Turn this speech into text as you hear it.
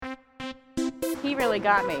He really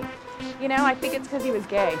got me. You know, I think it's because he was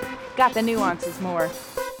gay. Got the nuances more.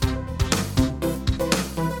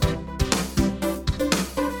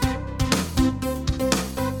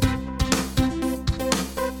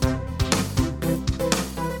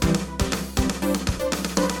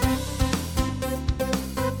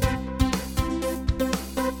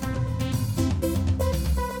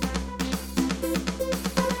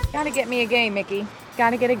 Gotta get me a gay, Mickey.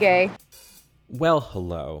 Gotta get a gay. Well,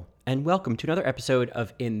 hello, and welcome to another episode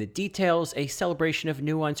of In the Details, a celebration of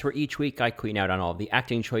nuance where each week I queen out on all of the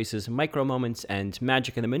acting choices, micro moments, and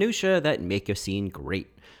magic in the minutia that make a scene great.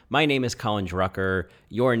 My name is Colin Drucker.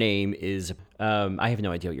 Your name is, I have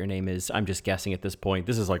no idea what your name is. I'm just guessing at this point.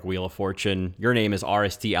 This is like Wheel of Fortune. Your name is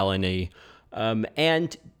RSD LNE.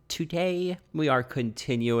 And today we are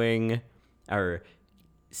continuing our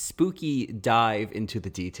spooky dive into the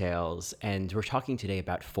details, and we're talking today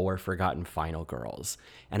about Four Forgotten Final Girls.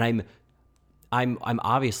 And I'm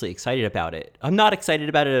obviously excited about it. I'm not excited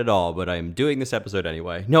about it at all, but I'm doing this episode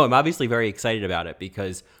anyway. No, I'm obviously very excited about it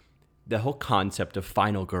because the whole concept of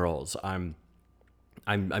Final Girls, I'm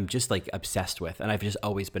just like obsessed with, and I've just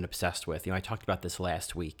always been obsessed with. You know, I talked about this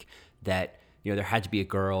last week that, you know, there had to be a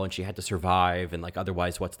girl and she had to survive, and like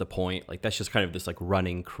otherwise, what's the point? Like that's just kind of this like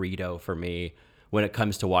running credo for me when it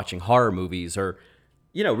comes to watching horror movies or,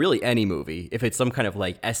 you know, really any movie. If it's some kind of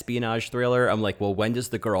like espionage thriller, I'm like, well, when does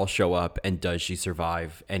the girl show up and does she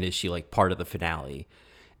survive? And is she like part of the finale?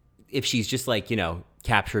 If she's just like, you know,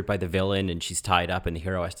 captured by the villain and she's tied up and the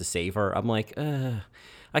hero has to save her, I'm like,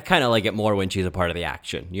 I kind of like it more when she's a part of the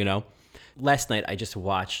action, you know? Last night, I just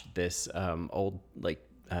watched this old like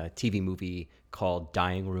TV movie called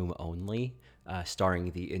Dying Room Only,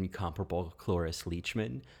 starring the incomparable Cloris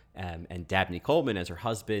Leachman. And Dabney Coleman as her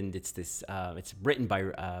husband. It's this. It's written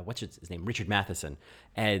by what's his name, Richard Matheson,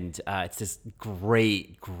 and it's this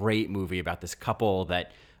great movie about this couple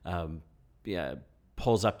that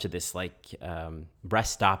pulls up to this like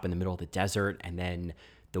rest stop in the middle of the desert, and then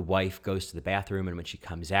the wife goes to the bathroom, and when she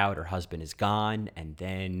comes out, her husband is gone, and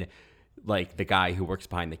then like the guy who works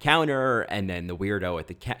behind the counter, and then the weirdo at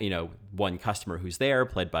the one customer who's there,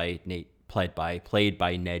 played by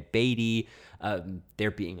Ned Beatty.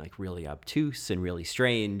 They're being like really obtuse and really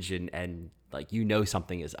strange, and like, you know,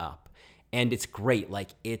 something is up, and it's great.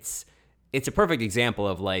 Like it's a perfect example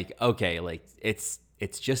of like, okay, like it's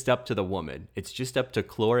just up to the woman. It's just up to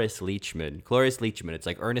Cloris Leachman. It's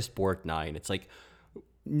like Ernest Borgnine. It's like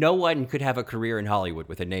no one could have a career in Hollywood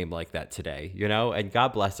with a name like that today, you know, and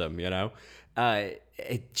God bless him, you know.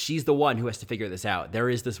 She's the one who has to figure this out. There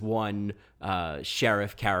is this one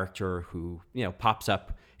sheriff character who, you know, pops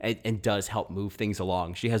up and does help move things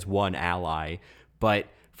along. She has one ally, but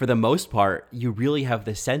for the most part, you really have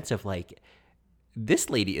the sense of like, this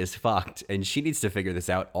lady is fucked and she needs to figure this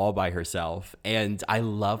out all by herself. And I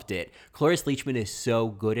loved it. Cloris Leachman is so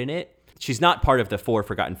good in it. She's not part of the Four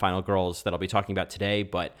Forgotten Final Girls that I'll be talking about today,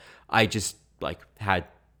 but I just like had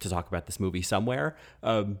to talk about this movie somewhere.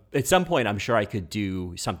 At some point, I'm sure I could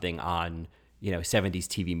do something on, you know, 70s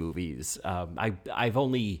TV movies.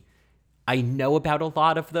 I know about a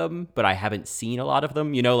lot of them, but I haven't seen a lot of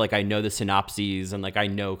them. You know, like I know the synopses and like I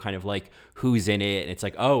know kind of like who's in it, and it's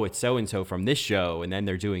like, oh, it's so and so from this show, and then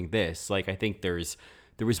they're doing this. Like I think there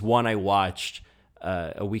was one I watched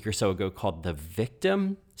a week or so ago called The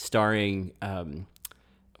Victim, starring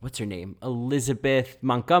what's her name? Elizabeth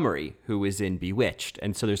Montgomery, who was in Bewitched.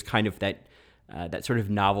 And so there's kind of that sort of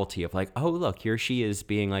novelty of like, oh, look, here she is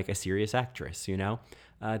being like a serious actress, you know?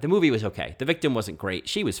 The movie was okay. The Victim wasn't great.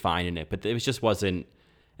 She was fine in it, but it just wasn't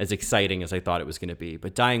as exciting as I thought it was going to be.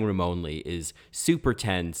 But Dying Room Only is super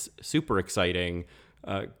tense, super exciting.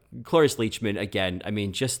 Cloris Leachman, again, I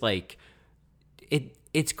mean, just like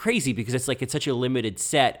it's crazy because it's like it's such a limited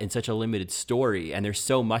set and such a limited story, and there's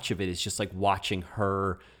so much of it is just like watching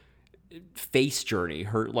her face journey,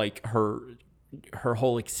 her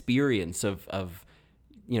whole experience of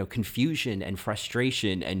you know, confusion and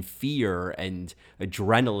frustration and fear and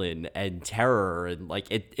adrenaline and terror, and like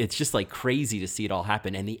it's just like crazy to see it all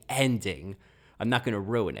happen. And the ending, I'm not going to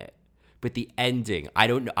ruin it, but the ending, I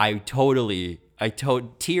don't know.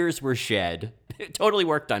 Tears were shed. It totally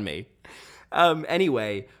worked on me.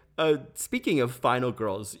 Anyway, speaking of Final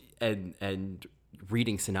Girls and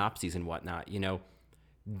reading synopses and whatnot, you know,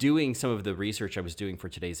 doing some of the research I was doing for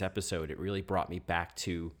today's episode, it really brought me back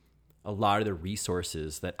to a lot of the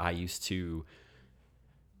resources that I used to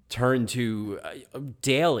turn to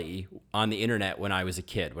daily on the internet when I was a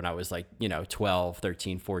kid, when I was like, 12,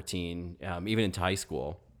 13, 14, even into high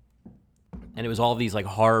school. And it was all these like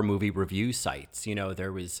horror movie review sites.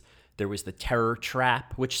 There was the Terror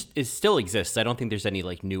Trap, which still exists. I don't think there's any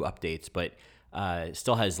like new updates, but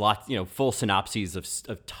Still has lots, full synopses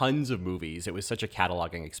of tons of movies. It was such a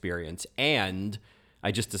cataloging experience. And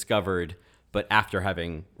I just discovered, but after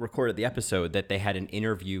having recorded the episode, that they had an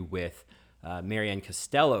interview with Marianne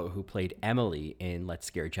Costello, who played Emily in Let's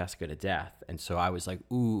Scare Jessica to Death. And so I was like,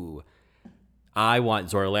 ooh, I want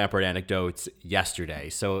Zora Lampert anecdotes yesterday.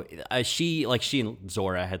 So she and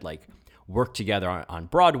Zora had worked together on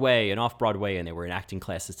Broadway and off Broadway, and they were in acting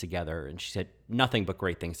classes together. And she said nothing but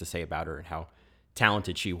great things to say about her and how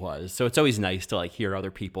talented she was. So it's always nice to hear other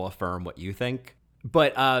people affirm what you think.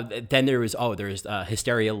 But then there's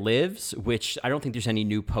Hysteria Lives, which I don't think there's any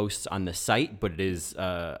new posts on the site, but it is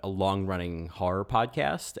a long-running horror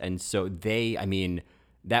podcast. And so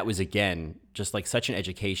that was, again, just such an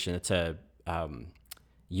education. It's a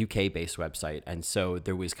UK-based website. And so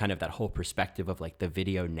there was kind of that whole perspective of the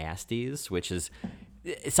video nasties, which is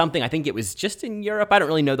something I think it was just in Europe. I don't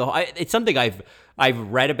really know it's something I've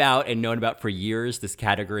read about and known about for years, this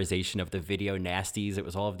categorization of the video nasties. It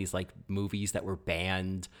was all of these movies that were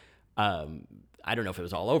banned. I don't know if it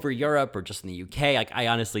was all over Europe or just in the UK. I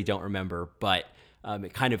honestly don't remember, but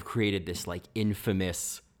it kind of created this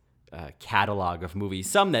infamous catalog of movies,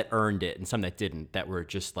 some that earned it and some that didn't, that were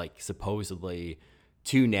just supposedly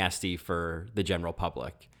too nasty for the general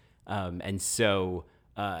public. And so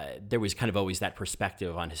there was kind of always that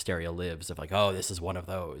perspective on Hysteria Lives of oh, this is one of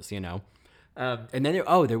those, And then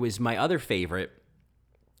there was my other favorite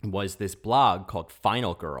was this blog called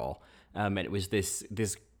Final Girl. And it was this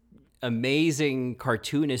amazing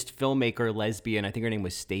cartoonist, filmmaker, lesbian. I think her name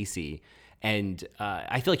was Stacy. And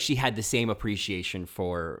I feel like she had the same appreciation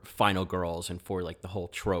for Final Girls and for the whole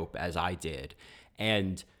trope as I did.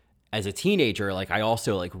 And as a teenager, I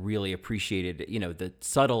also really appreciated, the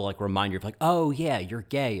subtle reminder of oh yeah, you're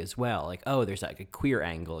gay as well. Oh, there's a queer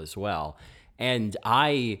angle as well. And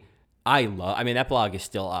I love, that blog is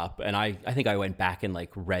still up, and I think I went back and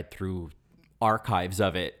read through archives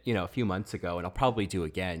of it, a few months ago, and I'll probably do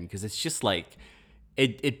again because it's just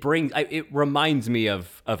it reminds me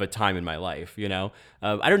of a time in my life,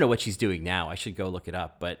 I don't know what she's doing now. I should go look it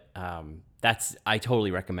up, but I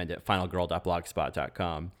totally recommend it.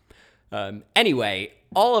 finalgirl.blogspot.com. Anyway,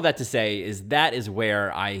 all of that to say that is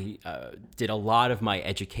where I did a lot of my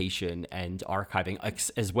education and archiving,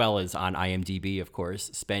 as well as on IMDb, of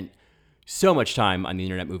course. Spent so much time on the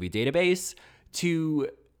Internet Movie Database to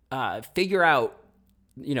figure out,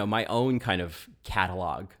 my own kind of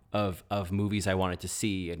catalog of movies I wanted to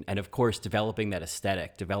see. And of course, developing that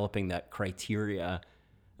aesthetic, developing that criteria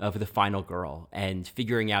of the final girl and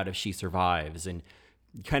figuring out if she survives and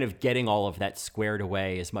kind of getting all of that squared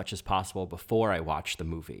away as much as possible before I watch the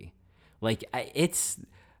movie. Talking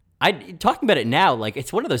about it now,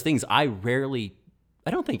 it's one of those things I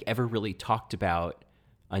don't think ever really talked about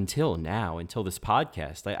until now, until this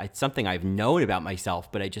podcast. It's something I've known about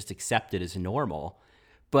myself, but I just accept it as normal.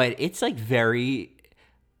 But it's I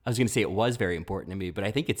was going to say it was very important to me, but I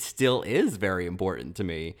think it still is very important to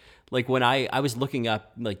me. When I was looking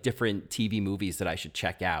up different TV movies that I should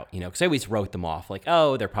check out, because I always wrote them off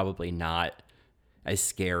oh, they're probably not as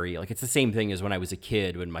scary. It's the same thing as when I was a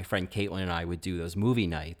kid, when my friend Caitlin and I would do those movie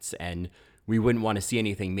nights, and we wouldn't want to see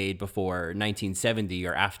anything made before 1970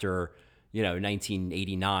 or after,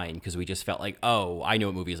 1989, because we just felt oh, I know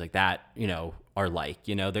what movies like that, are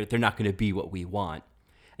they're not going to be what we want.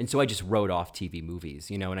 And so I just wrote off TV movies,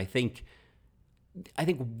 and I think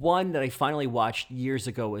one that I finally watched years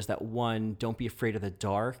ago was that one, Don't Be Afraid of the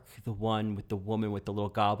Dark, the one with the woman with the little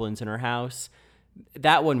goblins in her house.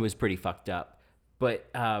 That one was pretty fucked up. But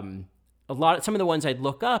some of the ones I'd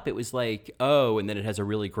look up, it was oh, and then it has a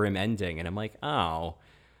really grim ending. And I'm oh,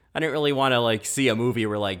 I didn't really want to see a movie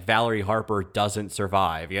where Valerie Harper doesn't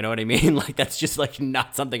survive. You know what I mean? That's just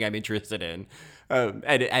not something I'm interested in. And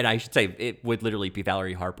I should say it would literally be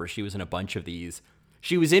Valerie Harper. She was in a bunch of these.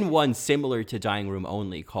 She was in one similar to Dying Room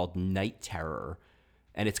Only called Night Terror.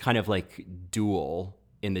 And it's kind of Duel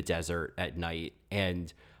in the desert at night.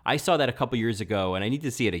 And I saw that a couple years ago, and I need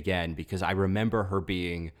to see it again because I remember her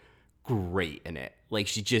being great in it.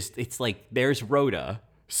 It's there's Rhoda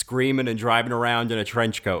screaming and driving around in a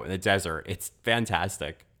trench coat in the desert. It's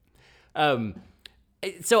fantastic.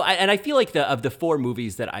 So I feel of the four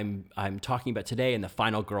movies that I'm talking about today and the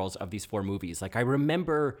final girls of these four movies, I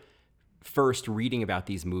remember first reading about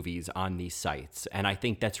these movies on these sites, and I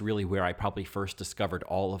think that's really where I probably first discovered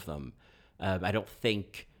all of them. I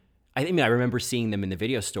remember seeing them in the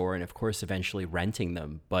video store and of course eventually renting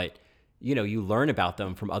them, but you learn about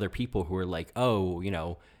them from other people who are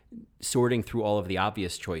oh, sorting through all of the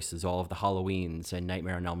obvious choices, all of the Halloweens and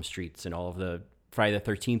Nightmare on Elm Streets and all of the Friday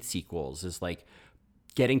the 13th sequels is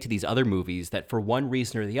getting to these other movies that for one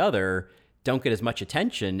reason or the other don't get as much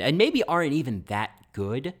attention and maybe aren't even that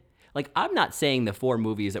good. Like, I'm not saying the 4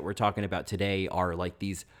 movies that we're talking about today are like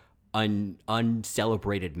these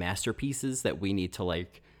uncelebrated masterpieces that we need to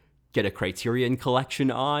like get a Criterion collection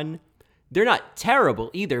on. They're not terrible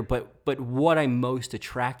either, but what I'm most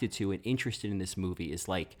attracted to and interested in this movie is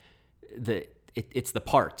like it's the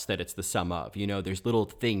parts that it's the sum of. You know, there's little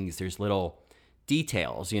things, there's little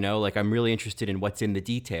details, you know, like I'm really interested in what's in the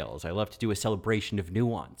details. I love to do a celebration of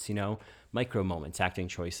nuance, you know, micro moments, acting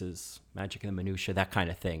choices, magic in the minutia, that kind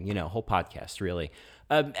of thing, you know, whole podcast really.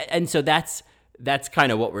 And so that's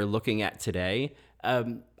kind of what we're looking at today.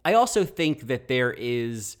 I also think that there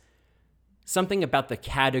is something about the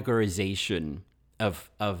categorization of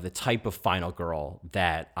the type of final girl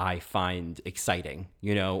that I find exciting,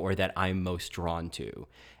 you know, or that I'm most drawn to.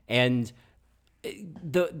 And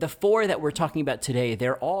the 4 that we're talking about today,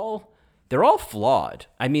 they're all flawed.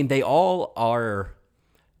 I mean, they all are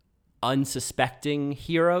unsuspecting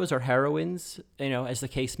heroes or heroines, you know, as the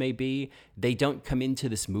case may be. They don't come into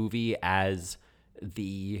this movie as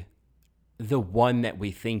the one that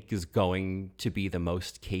we think is going to be the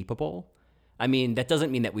most capable. I mean, that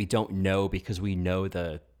doesn't mean that we don't know because we know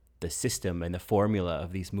the system and the formula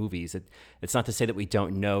of these movies. It's not to say that we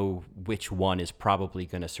don't know which one is probably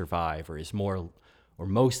going to survive or is more or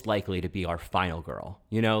most likely to be our final girl.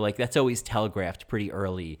 You know, like that's always telegraphed pretty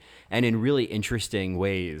early and in really interesting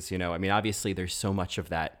ways. You know, I mean, obviously there's so much of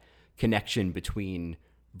that connection between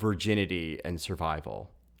virginity and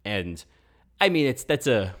survival. And I mean, I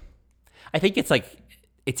think it's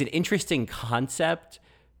an interesting concept,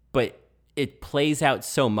 but it plays out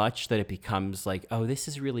so much that it becomes like, oh, this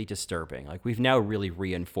is really disturbing. Like we've now really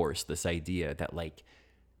reinforced this idea that like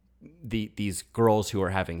these girls who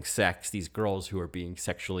are having sex, these girls who are being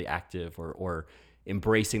sexually active or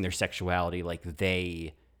embracing their sexuality, like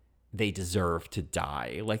they deserve to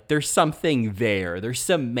die. Like there's something there. There's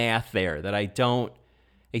some math there that I don't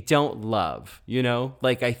love, you know?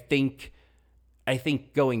 Like I think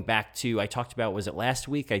going back to, I talked about, was it last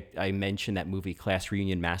week? I mentioned that movie Class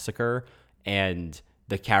Reunion Massacre, and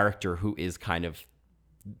the character who is kind of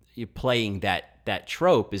playing that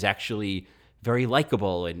trope is actually very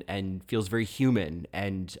likable and feels very human.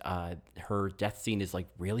 And her death scene is like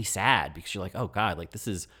really sad because you're like, oh God, like this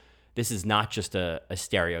is not just a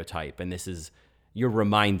stereotype. And you're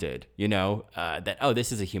reminded, you know, that, oh,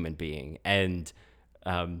 this is a human being. And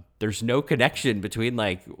there's no connection between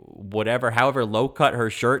like however low cut her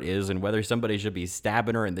shirt is and whether somebody should be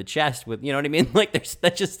stabbing her in the chest with, you know what I mean? Like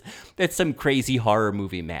that's some crazy horror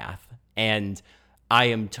movie math. And I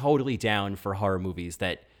am totally down for horror movies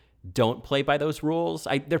that don't play by those rules.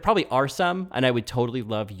 There probably are some, and I would totally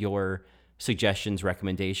love your suggestions,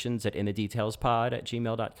 recommendations at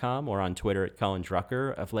inthedetailspod@gmail.com or on Twitter at Colin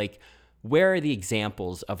Drucker of like, where are the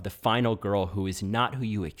examples of the final girl who is not who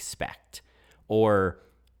you expect? Or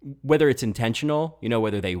whether it's intentional, you know,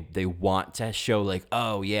 whether they want to show like,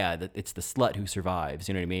 oh yeah, that it's the slut who survives,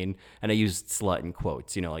 you know what I mean? And I used slut in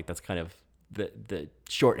quotes, you know, like that's kind of the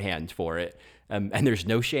shorthand for it. And there's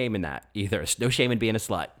no shame in that either. There's no shame in being a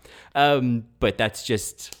slut. But that's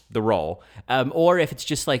just the role. Or if it's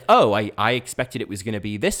just like, oh, I expected it was going to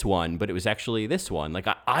be this one, but it was actually this one. Like,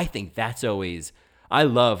 I think that's always, I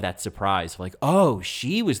love that surprise. Like, oh,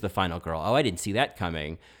 she was the final girl. Oh, I didn't see that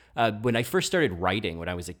coming. When I first started writing when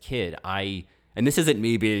I was a kid, and this isn't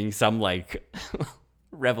me being some like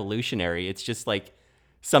revolutionary. It's just like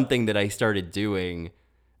something that I started doing.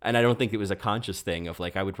 And I don't think it was a conscious thing of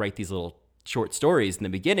like, I would write these little short stories. In the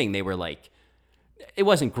beginning, they were like, it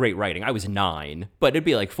wasn't great writing. I was 9, but it'd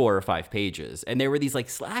be like 4 or 5 pages. And there were these like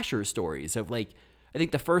slasher stories of like, I think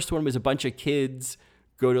the first one was a bunch of kids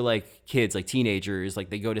go to like teenagers, like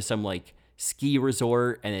they go to some like ski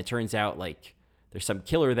resort and it turns out like there's some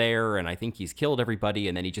killer there and I think he's killed everybody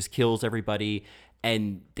and then he just kills everybody.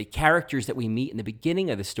 And the characters that we meet in the beginning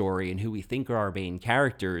of the story and who we think are our main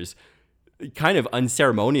characters kind of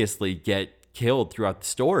unceremoniously get killed throughout the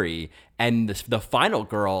story, and the final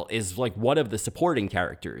girl is like one of the supporting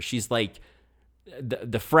characters. She's like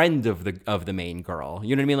the friend of the main girl.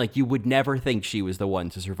 You know what I mean? Like you would never think she was the one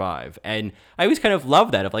to survive. And I always kind of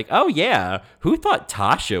love that of like, oh yeah, who thought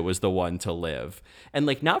Tasha was the one to live? And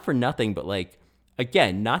like not for nothing, but like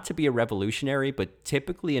again, not to be a revolutionary, but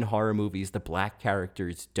typically in horror movies, the black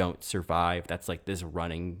characters don't survive. That's like this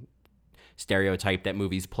running stereotype that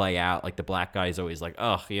movies play out. Like the black guy is always like,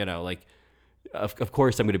 oh, you know, like of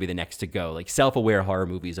course I'm going to be the next to go. Like self-aware horror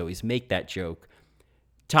movies always make that joke.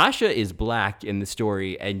 Tasha is black in the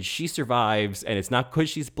story and she survives, and it's not because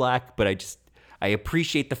she's black, but I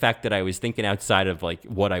appreciate the fact that I was thinking outside of like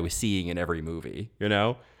what I was seeing in every movie, you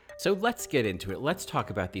know? So let's get into it. Let's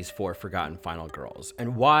talk about these 4 forgotten final girls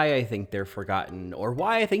and why I think they're forgotten, or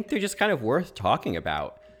why I think they're just kind of worth talking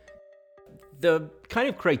about. The kind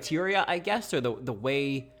of criteria, I guess, or the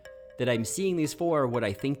way that I'm seeing these 4, what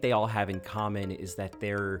I think they all have in common is that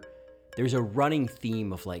there's a running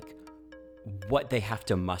theme of like what they have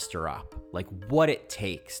to muster up, like what it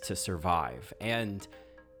takes to survive. And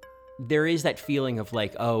there is that feeling of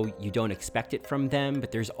like, oh, you don't expect it from them,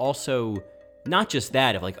 but there's also not just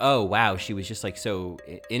that of like, oh, wow, she was just like so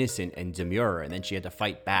innocent and demure and then she had to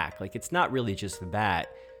fight back. Like, it's not really just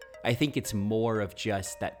that. I think it's more of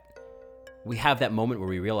just that we have that moment where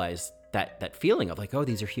we realize that feeling of like, oh,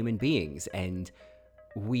 these are human beings. And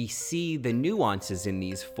we see the nuances in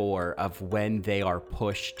these 4 of when they are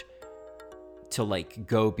pushed to like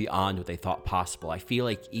go beyond what they thought possible. I feel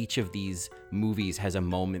like each of these movies has a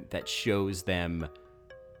moment that shows them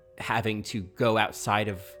having to go outside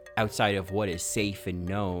of what is safe and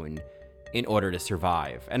known in order to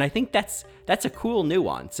survive. And I think that's a cool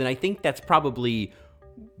nuance. And I think that's probably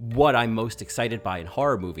what I'm most excited by in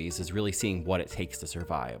horror movies, is really seeing what it takes to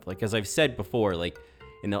survive. Like, as I've said before, like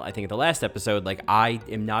I think in the last episode, like I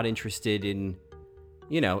am not interested in,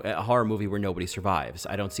 a horror movie where nobody survives.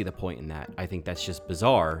 I don't see the point in that. I think that's just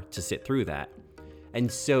bizarre to sit through that.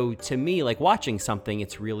 And so to me, like watching something,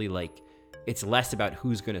 it's really like, it's less about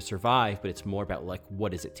who's going to survive, but it's more about like,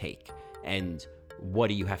 what does it take? And what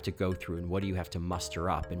do you have to go through? And what do you have to muster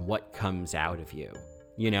up? And what comes out of you?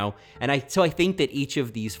 And I think that each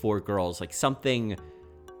of these 4 girls, like something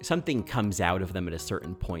comes out of them at a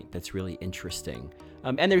certain point that's really interesting.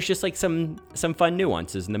 And there's just like some fun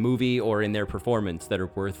nuances in the movie or in their performance that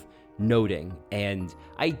are worth noting. And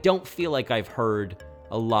I don't feel like I've heard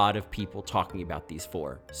a lot of people talking about these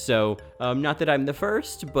 4. So not that I'm the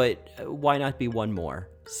first, but why not be one more?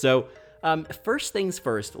 So first things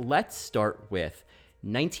first, let's start with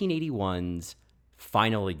 1981's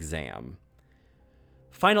Final Exam.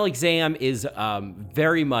 Final Exam is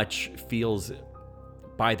very much feels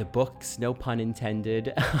by the books, no pun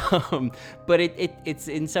intended, but it's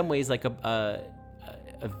in some ways like a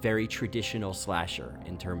very traditional slasher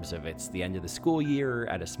in terms of it's the end of the school year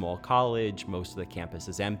at a small college. Most of the campus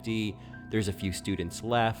is empty. There's a few students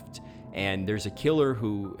left, and there's a killer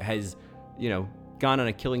who has, gone on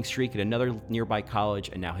a killing streak at another nearby college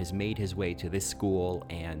and now has made his way to this school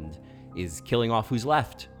and is killing off who's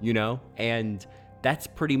left, and that's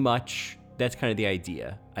kind of the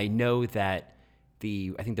idea. I know that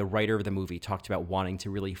I think the writer of the movie talked about wanting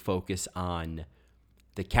to really focus on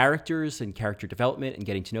the characters and character development and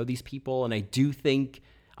getting to know these people. And I do think,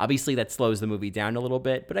 obviously that slows the movie down a little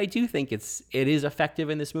bit, but I do think it is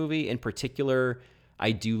effective in this movie. In particular,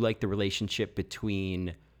 I do like the relationship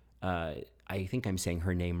between, I think I'm saying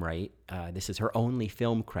her name right. This is her only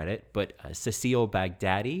film credit, but Cecile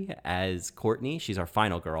Baghdadi as Courtney. She's our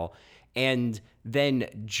final girl. And then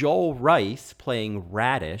Joel Rice playing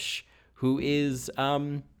Radish, who is,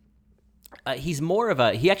 he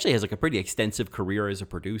actually has like a pretty extensive career as a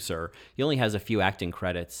producer. He only has a few acting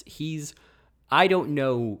credits. I don't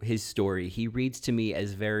know his story. He reads to me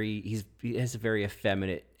as he has a very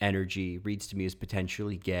effeminate energy, reads to me as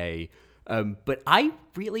potentially gay. But I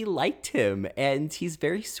really liked him, and he's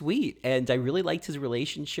very sweet, and I really liked his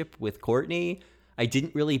relationship with Courtney. I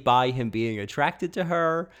didn't really buy him being attracted to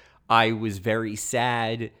her. I was very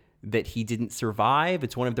sad that he didn't survive.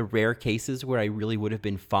 It's one of the rare cases where I really would have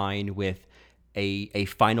been fine with a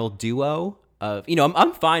final duo of,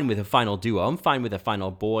 I'm fine with a final duo. I'm fine with a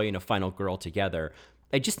final boy and a final girl together.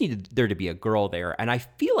 I just needed there to be a girl there. And I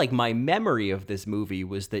feel like my memory of this movie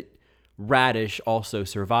was that Radish also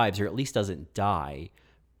survives, or at least doesn't die.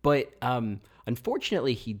 But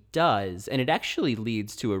unfortunately he does. And it actually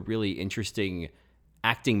leads to a really interesting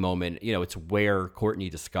acting moment. It's where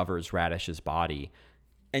Courtney discovers Radish's body.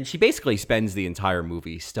 And she basically spends the entire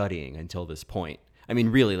movie studying until this point. I mean,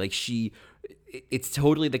 really, like it's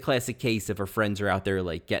totally the classic case of her friends are out there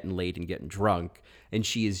like getting laid and getting drunk, and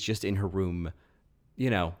she is just in her room,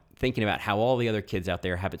 thinking about how all the other kids out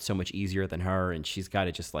there have it so much easier than her, and she's got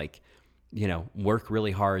to just like, work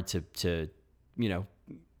really hard to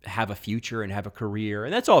have a future and have a career.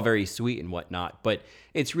 And that's all very sweet and whatnot, but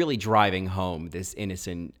it's really driving home this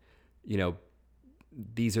innocent,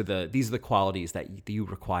 these are the qualities that you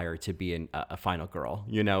require to be a final girl.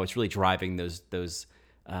 It's really driving those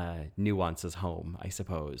nuances home, I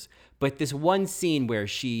suppose. But this one scene where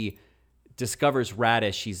she discovers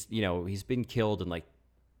Radish, he's been killed and like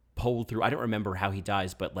pulled through. I don't remember how he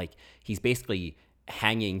dies, but like he's basically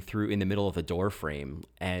hanging through in the middle of a door frame,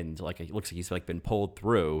 and like it looks like he's like been pulled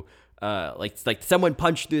through. like someone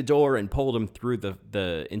punched through the door and pulled him through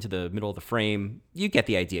the into the middle of the frame. You get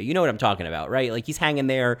the idea. You know what I'm talking about, right? Like he's hanging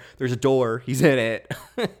there. There's a door. He's in it.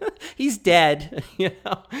 He's dead. You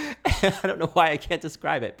know. I don't know why I can't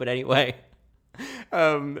describe it, but anyway.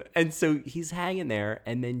 And so he's hanging there,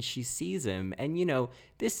 and then she sees him, and you know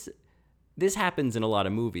this happens in a lot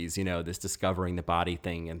of movies. You know, this discovering the body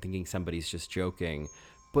thing and thinking somebody's just joking.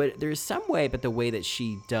 But there's some way about the way that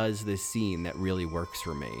she does this scene that really works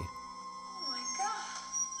for me.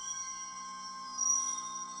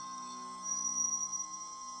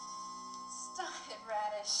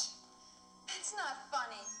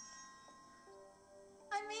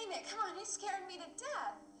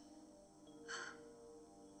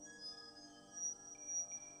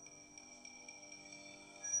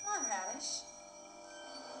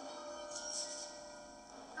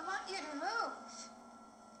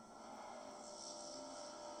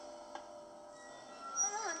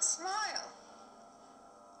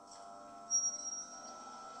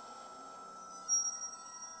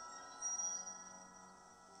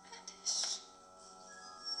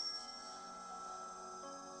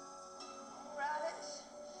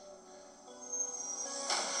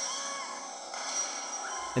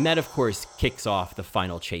 And that, of course, kicks off the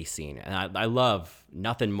final chase scene. And I love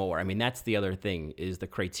nothing more. I mean, that's the other thing, is the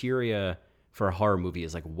criteria for a horror movie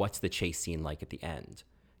is like, what's the chase scene like at the end?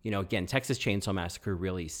 You know, again, Texas Chainsaw Massacre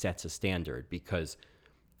really sets a standard because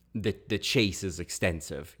the chase is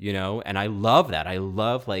extensive, you know? And I love that. I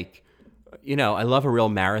love, like, you know, I love a real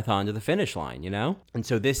marathon to the finish line, you know? And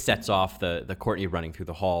so this sets off the Courtney running through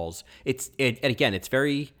the halls. And again, it's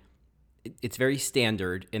very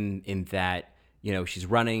standard in that, you know, she's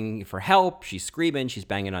running for help, she's screaming, she's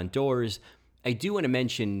banging on doors. I do want to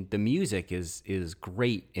mention the music is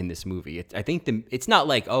great in this movie. I think it's not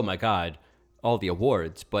like, oh my God, all the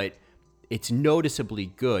awards, but it's noticeably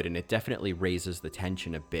good, and it definitely raises the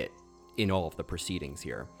tension a bit in all of the proceedings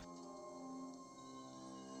here.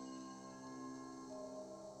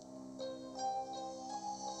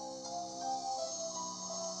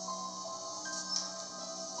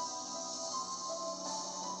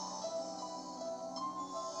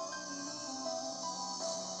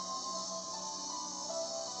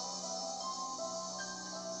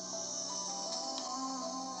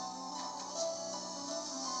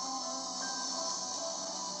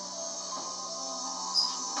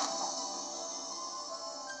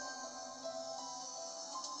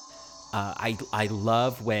 I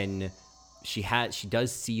love when she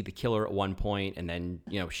does see the killer at one point, and then,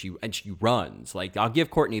 you know, she runs. Like, I'll give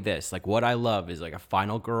Courtney this. Like, what I love is like a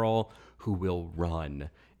final girl who will run.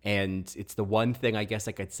 And it's the one thing I guess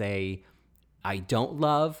I could say I don't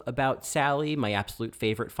love about Sally, my absolute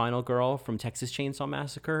favorite final girl from Texas Chainsaw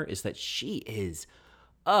Massacre, is that she is,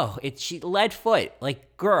 she lead foot.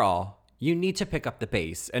 Like, girl, you need to pick up the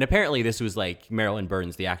pace. And apparently this was like Marilyn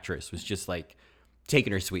Burns, the actress, was just like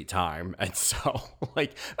taking her sweet time. And so,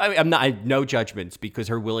 like, I mean, no judgments, because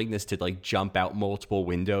her willingness to like jump out multiple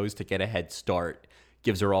windows to get a head start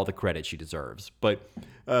gives her all the credit she deserves. But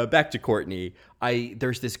back to Courtney,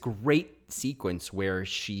 there's this great sequence where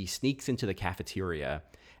she sneaks into the cafeteria,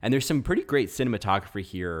 and there's some pretty great cinematography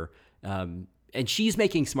here. And she's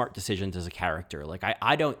making smart decisions as a character. Like,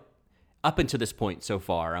 I don't, up until this point so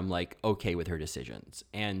far, I'm like okay with her decisions.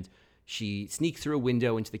 And she sneaks through a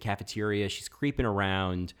window into the cafeteria. She's creeping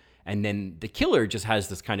around. And then the killer just has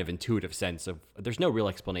this kind of intuitive sense of, there's no real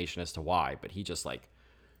explanation as to why, but he just like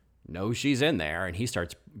knows she's in there, and he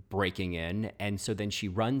starts breaking in. And so then she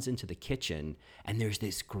runs into the kitchen, and there's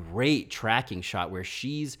this great tracking shot where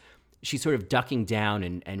she's sort of ducking down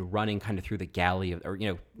and running kind of through the galley or, you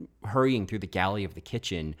know, hurrying through the galley of the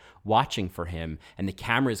kitchen, watching for him. And the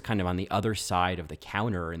camera's kind of on the other side of the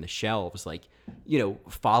counter and the shelves, like, you know,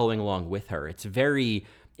 following along with her.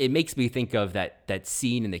 It makes me think of that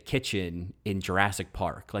scene in the kitchen in Jurassic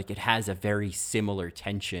Park. Like, it has a very similar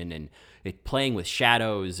tension, and it playing with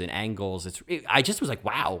shadows and angles. I just was like,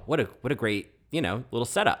 wow, what a great, you know, little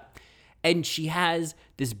setup. And she has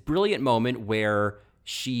this brilliant moment where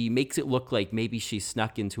she makes it look like maybe she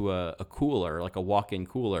snuck into a cooler, like a walk-in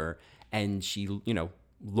cooler, and she, you know,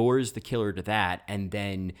 lures the killer to that. And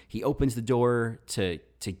then he opens the door to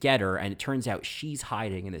get her, and it turns out she's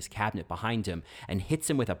hiding in this cabinet behind him, and hits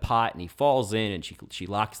him with a pot, and he falls in, and she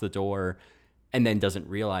locks the door, and then doesn't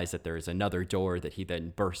realize that there's another door that he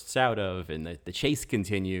then bursts out of, and the chase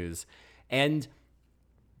continues. And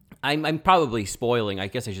I'm probably spoiling, I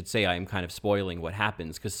guess I should say I'm kind of spoiling what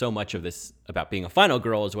happens, because so much of this about being a final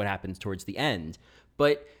girl is what happens towards the end.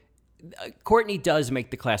 But Courtney does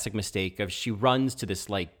make the classic mistake of she runs to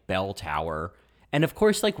this like bell tower, And of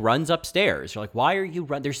course, like, runs upstairs. You're like, why are you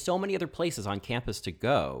run? There's so many other places on campus to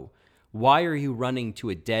go. Why are you running to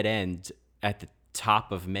a dead end at the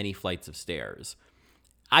top of many flights of stairs?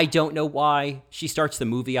 I don't know why. She starts the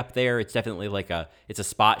movie up there. It's definitely like it's a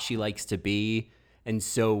spot she likes to be. And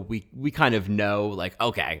so we kind of know, like,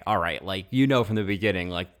 okay, all right, like, you know from the beginning,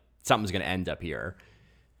 like, something's going to end up here.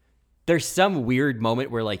 There's some weird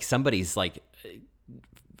moment where, like, somebody's, like,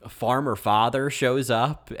 a farmer father shows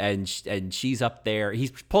up and she's up there. He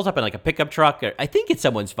pulls up in, like, a pickup truck. I think it's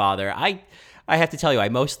someone's father. I have to tell you, I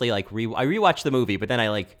mostly, like, I rewatched the movie, but then I,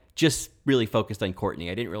 like, just really focused on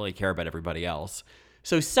Courtney. I didn't really care about everybody else.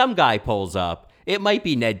 So some guy pulls up. It might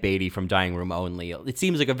be Ned Beatty from Dying Room Only. It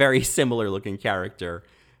seems like a very similar looking character.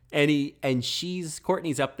 And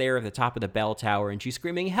Courtney's up there at the top of the bell tower, and she's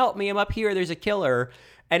screaming, "Help me, I'm up here, there's a killer."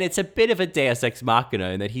 And it's a bit of a Deus Ex Machina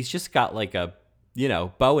in that he's just got like a,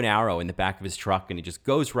 bow and arrow in the back of his truck, and he just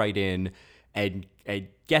goes right in and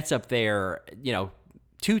gets up there,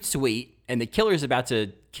 toot sweet, and the killer's about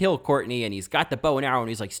to kill Courtney, and he's got the bow and arrow, and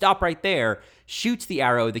he's like, "Stop right there," shoots the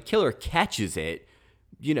arrow, the killer catches it,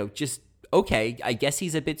 just, okay, I guess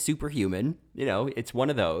he's a bit superhuman, it's one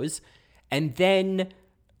of those, and then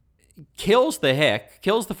kills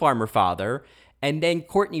the farmer father, and then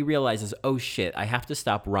Courtney realizes, oh shit, I have to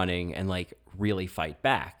stop running and, like, really fight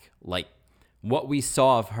back. Like, what we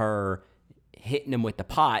saw of her hitting him with the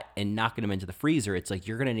pot and knocking him into the freezer, it's like,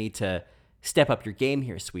 you're gonna need to step up your game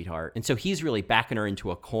here, sweetheart. And so he's really backing her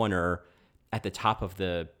into a corner at the top of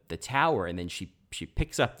the tower, and then she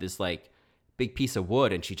picks up this, like, big piece of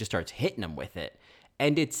wood, and she just starts hitting him with it.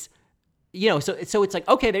 And it's, so it's like,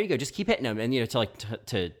 okay, there you go, just keep hitting him, and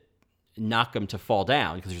to knock him to fall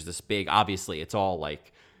down, because there's this big, obviously it's all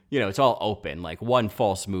like, it's all open, like one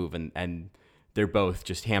false move and they're both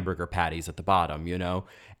just hamburger patties at the bottom,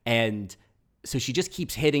 and so she just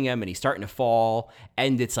keeps hitting him, and he's starting to fall,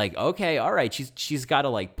 and it's like, okay, all right, she's got to,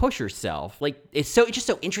 like, push herself. Like, it's just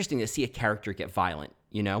so interesting to see a character get violent,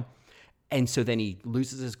 And so then he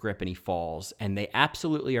loses his grip and he falls, and they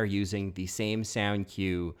absolutely are using the same sound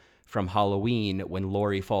cue from Halloween when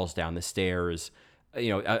Laurie falls down the stairs,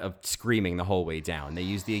 screaming the whole way down. They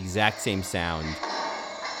use the exact same sound.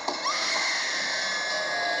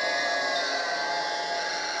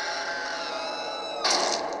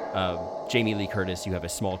 Jamie Lee Curtis, you have a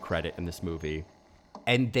small credit in this movie.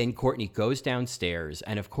 And then Courtney goes downstairs,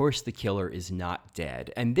 and of course the killer is not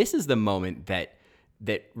dead. And this is the moment that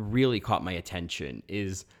really caught my attention.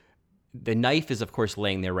 Is the knife is, of course,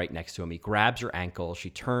 laying there right next to him. He grabs her ankle, she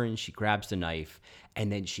turns, she grabs the knife, and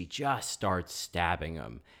then she just starts stabbing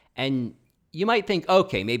him. And you might think,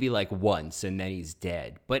 okay, maybe like once and then he's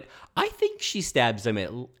dead. But I think she stabs him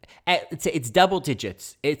it's double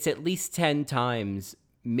digits. It's at least 10 times,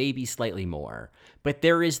 maybe slightly more. But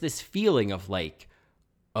there is this feeling of, like,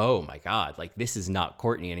 oh my God, like, this is not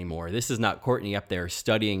Courtney anymore. This is not Courtney up there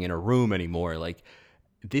studying in a room anymore. Like,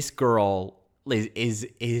 this girl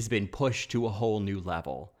is been pushed to a whole new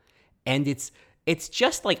level. And it's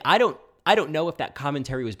just like, I don't know if that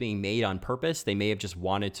commentary was being made on purpose. They may have just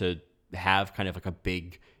wanted to have kind of like a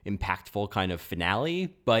big, impactful kind of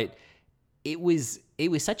finale, but it was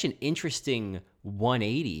such an interesting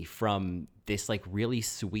 180 from this, like, really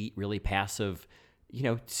sweet, really passive,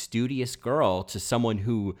 studious girl to someone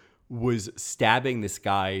who was stabbing this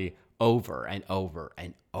guy over and over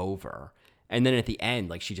and over. And then at the end,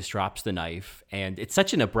 like, she just drops the knife, and it's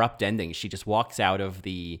such an abrupt ending. She just walks out of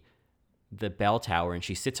the bell tower, and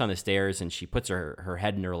she sits on the stairs, and she puts her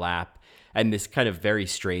head in her lap, and this kind of very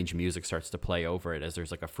strange music starts to play over it as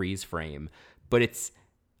there's, like, a freeze frame. But it's,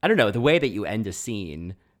 I don't know, the way that you end a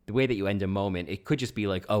scene, the way that you end a moment, it could just be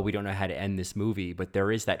like, oh, we don't know how to end this movie, but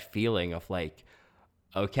there is that feeling of, like,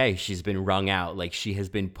 okay, she's been wrung out, like, she has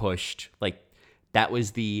been pushed, like, that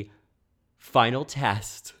was the final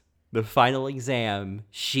test, the final exam,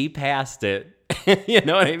 she passed it, you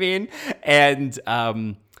know what I mean? And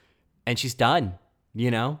she's done,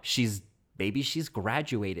 maybe she's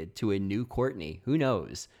graduated to a new Courtney, who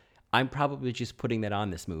knows? I'm probably just putting that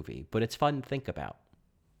on this movie, but it's fun to think about.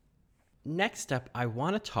 Next up, I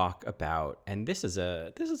want to talk about, and this is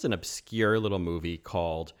an obscure little movie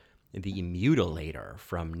called The Mutilator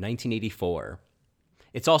from 1984.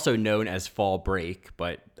 It's also known as Fall Break,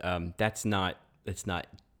 but it's not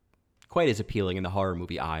quite as appealing in the horror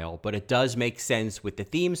movie aisle, but it does make sense with the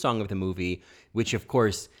theme song of the movie, which of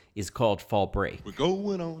course is called Fall Break. We're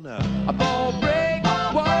going on now. A fall break,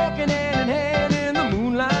 walking hand in hand in the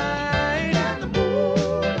moonlight.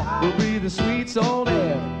 We'll breathe the sweet salt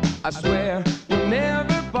air. I swear we'll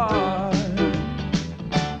never part.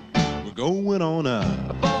 We're going on now.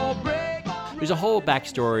 A fall break. There's a whole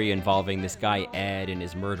backstory involving this guy Ed and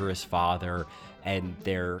his murderous father, and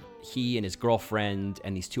he and his girlfriend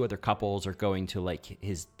and these two other couples are going to like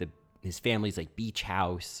his family's like beach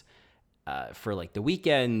house for like the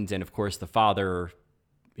weekend, and of course the father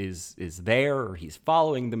is there, or he's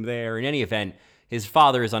following them there. In any event, his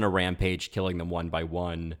father is on a rampage, killing them one by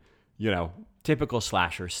one. Typical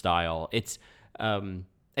slasher style. It's I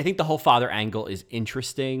think the whole father angle is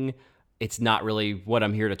interesting. It's not really what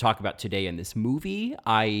I'm here to talk about today in this movie.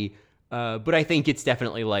 But I think it's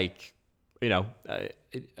definitely like,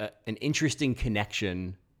 an interesting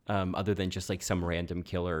connection, other than just like some random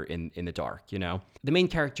killer in the dark, The main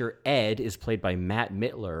character, Ed, is played by Matt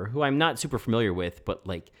Mittler, who I'm not super familiar with, but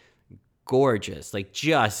like gorgeous, like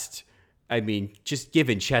just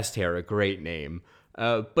giving chest hair a great name.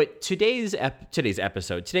 But today's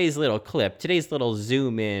episode, today's little clip, today's little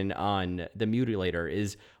zoom in on the Mutilator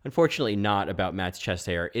is unfortunately not about Matt's chest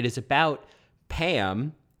hair. It is about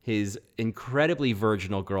Pam, his incredibly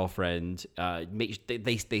virginal girlfriend.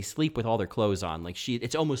 They sleep with all their clothes on. Like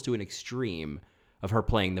it's almost to an extreme of her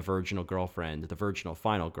playing the virginal girlfriend, the virginal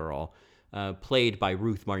final girl, played by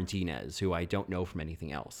Ruth Martinez, who I don't know from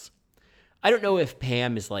anything else. I don't know if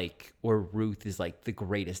Pam is like, or Ruth is like the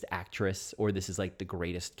greatest actress, or this is like the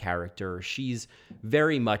greatest character. She's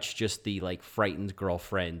very much just the like frightened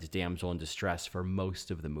girlfriend, damsel in distress for most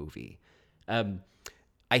of the movie.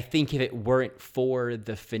 I think if it weren't for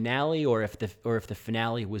the finale, or if the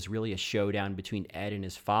finale was really a showdown between Ed and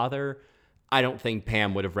his father, I don't think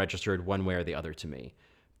Pam would have registered one way or the other to me.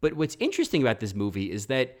 But what's interesting about this movie is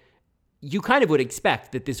that you kind of would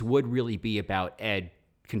expect that this would really be about Ed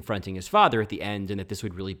confronting his father at the end, and that this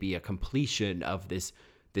would really be a completion of this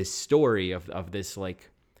story of this like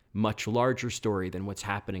much larger story than what's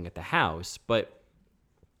happening at the house. But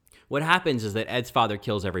what happens is that Ed's father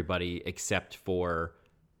kills everybody except for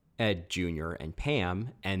Ed Jr. and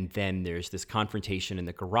Pam, and then there's this confrontation in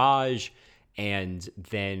the garage, and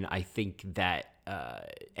then I think that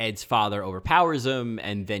Ed's father overpowers him,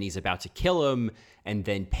 and then he's about to kill him, and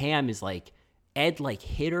then Pam is like, Ed like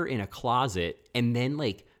hid her in a closet and then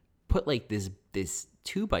like put like this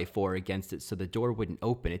 2x4 against it so the door wouldn't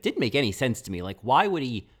open. It didn't make any sense to me. Like, why would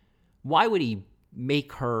he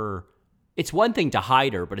make her? It's one thing to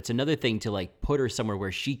hide her, but it's another thing to like put her somewhere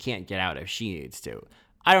where she can't get out if she needs to.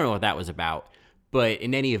 I don't know what that was about, but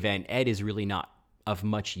in any event, Ed is really not of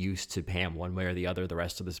much use to Pam one way or the other the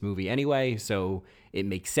rest of this movie anyway, so it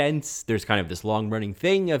makes sense. There's kind of this long running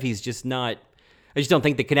thing of he's just not. I just don't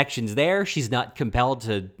think the connection's there. She's not compelled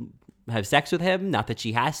to have sex with him. Not that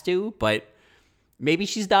she has to, but maybe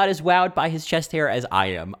she's not as wowed by his chest hair as I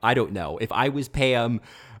am. I don't know. If I was Pam,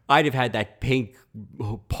 I'd have had that pink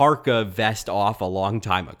parka vest off a long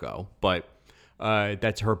time ago. But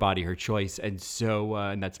that's her body, her choice. And so,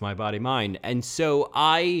 and that's my body, mine. And so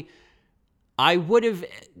I would have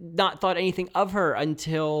not thought anything of her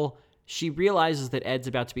until she realizes that Ed's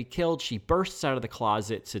about to be killed. She bursts out of the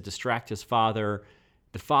closet to distract his father.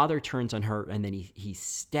 The father turns on her, and then he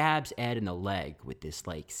stabs Ed in the leg with this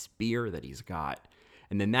like spear that he's got.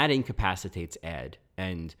 And then that incapacitates Ed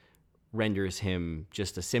and renders him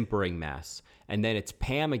just a simpering mess. And then it's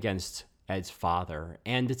Pam against Ed's father.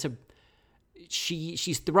 And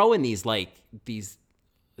she's throwing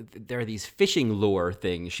there are these fishing lure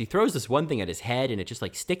things. She throws this one thing at his head, and it just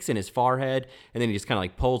like sticks in his forehead, and then he just kind of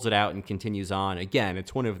like pulls it out and continues on. Again,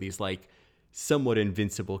 it's one of these like somewhat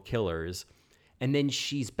invincible killers. And then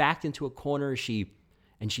she's backed into a corner. She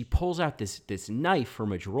pulls out this knife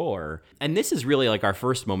from a drawer, and this is really like our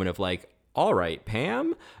first moment of like, all right,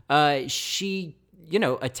 Pam. She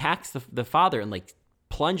attacks the father and like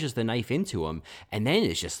plunges the knife into him, and then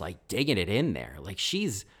is just like digging it in there. Like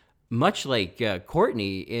she's much like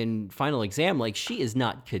Courtney in Final Exam, like she is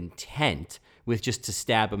not content with just to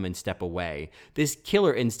stab him and step away. This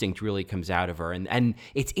killer instinct really comes out of her. And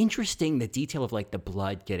it's interesting, the detail of like the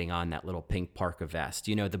blood getting on that little pink parka vest,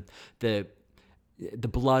 the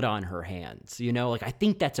blood on her hands, like I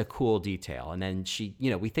think that's a cool detail. And then she,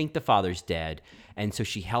 we think the father's dead. And so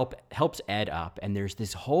she helps Ed up. And there's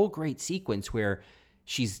this whole great sequence where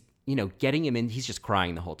she's, getting him in, he's just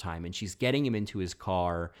crying the whole time. And she's getting him into his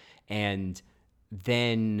car. And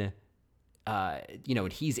then,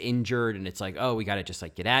 he's injured, and it's like, oh, we got to just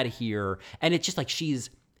like get out of here. And it's just like, she's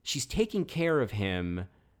taking care of him.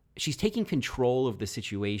 She's taking control of the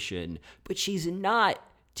situation, but she's not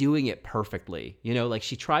doing it perfectly. Like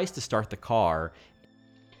she tries to start the car.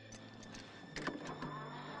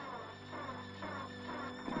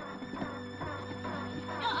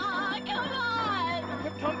 Come on!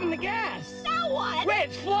 Quit pumping the gas. Now what? Wait,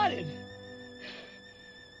 it's flooded.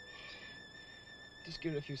 Just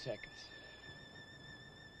give it a few seconds.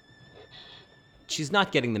 she's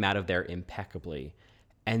not getting them out of there impeccably.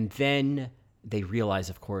 And then they realize,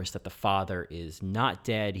 of course, that the father is not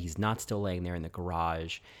dead. He's not still laying there in the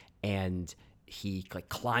garage. And he like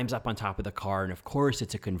climbs up on top of the car. And of course,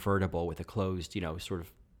 it's a convertible with a closed, sort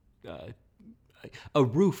of a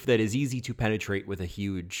roof that is easy to penetrate with a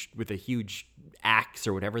huge axe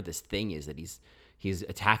or whatever this thing is that he's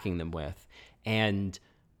attacking them with. And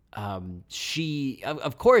she,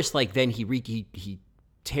 of course, like then he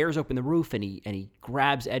tears open the roof and he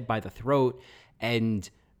grabs Ed by the throat. And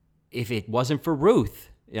if it wasn't for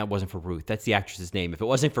Ruth, it wasn't for Ruth. That's the actress's name. If it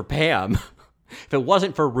wasn't for Pam, if it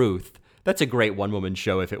wasn't for Ruth, that's a great one-woman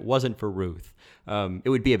show. If it wasn't for Ruth, it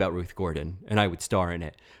would be about Ruth Gordon, and I would star in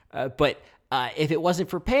it. But if it wasn't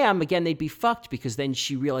for Pam, again, they'd be fucked because then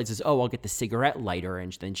she realizes, oh, I'll get the cigarette lighter,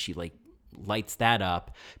 and then she like lights that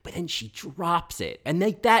up, but then she drops it. And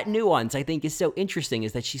like that nuance, I think, is so interesting,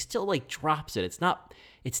 is that she still like drops it.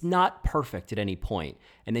 It's not perfect at any point.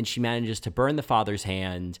 And then she manages to burn the father's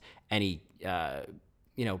hand, and he,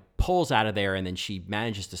 pulls out of there, and then she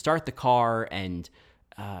manages to start the car and,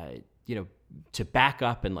 to back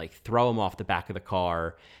up and like throw him off the back of the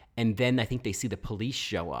car. And then I think they see the police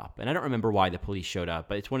show up. And I don't remember why the police showed up,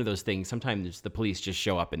 but it's one of those things. Sometimes the police just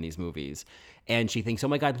show up in these movies. And she thinks, oh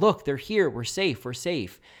my God, look, they're here. We're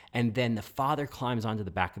safe. And then the father climbs onto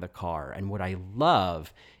the back of the car. And what I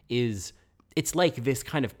love is it's like this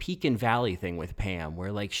kind of peak and valley thing with Pam,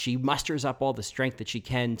 where like she musters up all the strength that she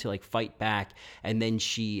can to like fight back. And then as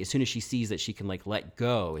soon as she sees that she can like let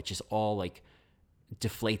go, it just all like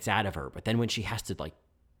deflates out of her. But then when she has to like,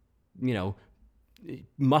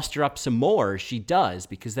 muster up some more, she does,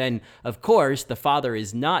 because then of course the father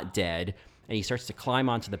is not dead and he starts to climb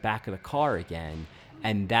onto the back of the car again.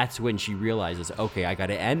 And that's when she realizes, okay, I got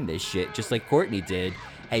to end this shit, just like Courtney did.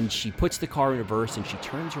 And she puts the car in reverse and she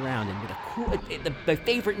turns around, and with a cool, the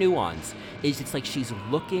favorite nuance is it's like she's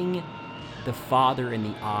looking the father in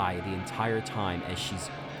the eye the entire time as she's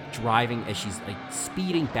driving, as she's like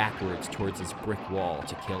speeding backwards towards this brick wall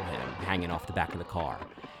to kill him, hanging off the back of the car.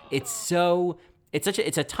 It's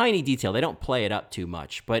a tiny detail. They don't play it up too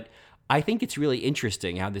much, but I think it's really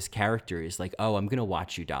interesting how this character is like, oh, I'm going to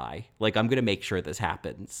watch you die. Like, I'm going to make sure this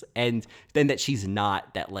happens. And then that she's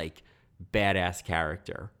not that like badass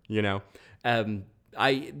character, there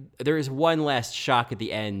is one last shock at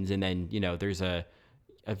the end. And then, there's a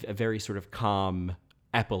very sort of calm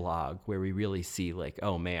epilogue where we really see like,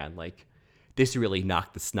 oh man, like this really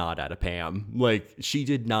knocked the snot out of Pam. Like, she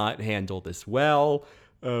did not handle this well.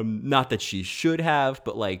 Not that she should have,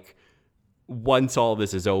 but like once all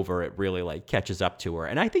this is over, it really like catches up to her.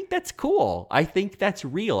 And I think that's cool. I think that's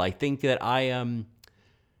real. I think that I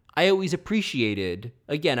always appreciated,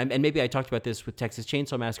 again, and maybe I talked about this with Texas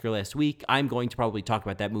Chainsaw Massacre last week. I'm going to probably talk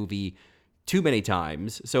about that movie too many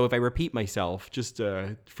times. So if I repeat myself, just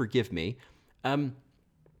forgive me.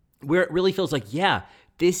 Where it really feels like, yeah,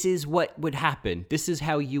 this is what would happen. This is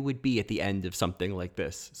how you would be at the end of something like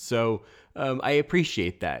this. So I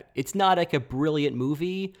appreciate that. It's not like a brilliant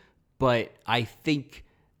movie, but I think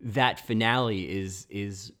that finale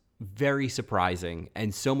is very surprising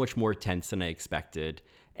and so much more tense than I expected.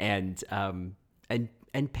 And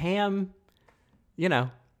Pam,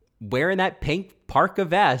 wearing that pink parka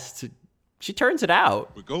vest, she turns it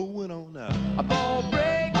out. We're going on now. A ball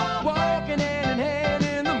break, walking hand in hand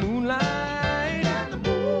in the moonlight.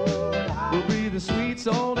 We'll breathe the sweet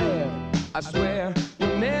salt air. I swear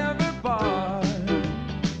we'll never part.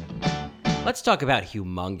 Let's talk about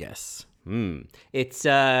Humongous. It's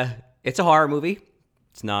a horror movie.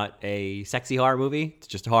 It's not a sexy horror movie. It's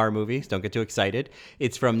just a horror movie, so don't get too excited.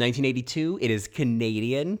 It's from 1982. It is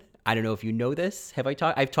Canadian. I don't know if you know this.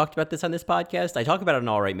 I've talked about this on this podcast. I talk about it on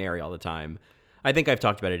All Right Mary all the time. I think I've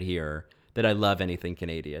talked about it here, that I love anything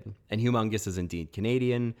Canadian. And Humongous is indeed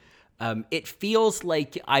Canadian. It feels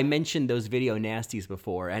like, I mentioned those video nasties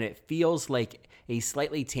before, and it feels like a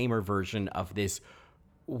slightly tamer version of this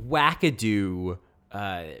wackadoo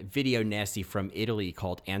video nasty from Italy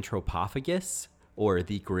called Anthropophagus, or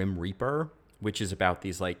The Grim Reaper, which is about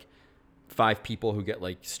these like 5 people who get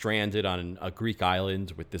like stranded on a Greek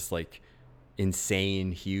island with this like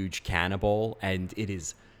insane huge cannibal. And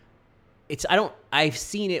I've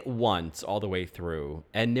seen it once all the way through,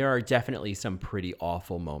 and there are definitely some pretty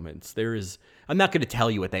awful moments. I'm not going to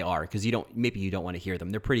tell you what they are because maybe you don't want to hear them.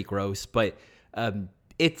 They're pretty gross, but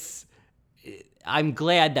I'm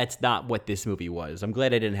glad that's not what this movie was. I'm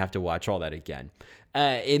glad I didn't have to watch all that again.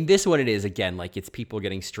 In this one, it is, again, like it's people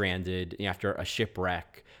getting stranded after a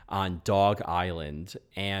shipwreck on Dog Island.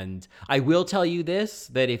 And I will tell you this,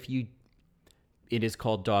 that if it is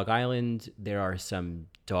called Dog Island. There are some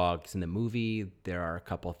dogs in the movie. There are a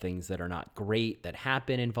couple things that are not great that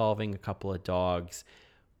happen involving a couple of dogs.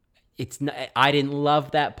 It's not, I didn't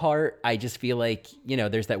love that part. I just feel like,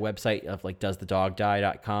 there's that website of like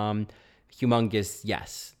doesthedogdie.com. Humongous,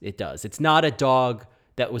 yes, it does. It's not a dog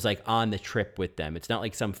that was like on the trip with them. It's not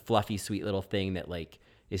like some fluffy, sweet little thing that like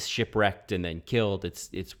is shipwrecked and then killed. It's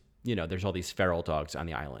there's all these feral dogs on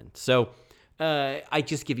the island. So I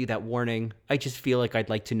just give you that warning. I just feel like I'd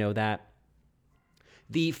like to know that.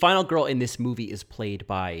 The final girl in this movie is played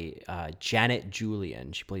by Janet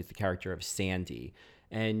Julian. She plays the character of Sandy.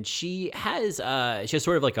 And she has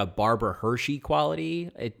sort of like a Barbara Hershey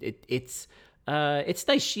quality. It's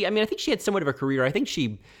nice. I think she had somewhat of a career. I think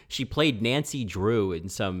she played Nancy Drew in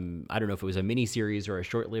some, I don't know if it was a miniseries or a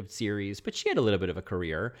short-lived series, but she had a little bit of a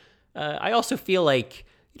career. I also feel like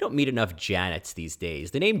you don't meet enough Janets these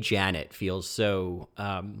days. The name Janet feels so,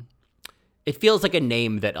 it feels like a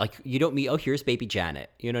name that like you don't meet, oh, here's baby Janet.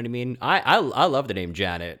 You know what I mean? I love the name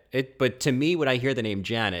Janet. But to me, when I hear the name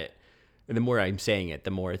Janet, and the more I'm saying it,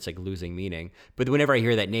 the more it's like losing meaning. But whenever I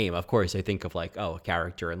hear that name, of course, I think of like, oh, a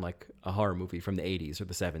character in like a horror movie from the 80s or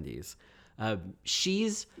the 70s.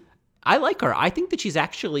 I like her. I think that she's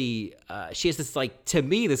actually, she has this like, to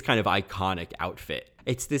me, this kind of iconic outfit.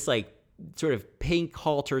 It's this like sort of pink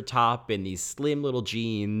halter top and these slim little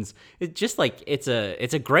jeans. It's just like, it's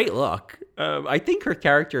a great look. I think her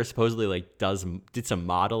character supposedly like did some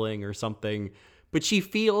modeling or something, but she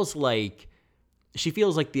feels like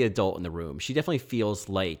the adult in the room. She definitely feels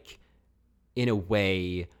like, in a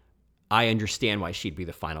way, I understand why she'd be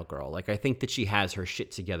the final girl. Like, I think that she has her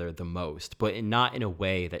shit together the most, but not in a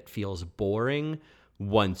way that feels boring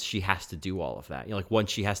once she has to do all of that. Like,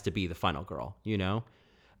 once she has to be the final girl,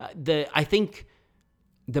 I think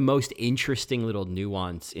the most interesting little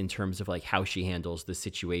nuance in terms of, like, how she handles the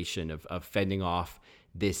situation of fending off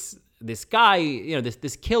this guy,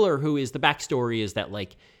 this killer who is, the backstory is that,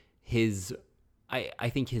 like, I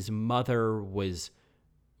think his mother was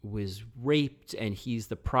raped and he's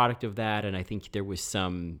the product of that. And I think there was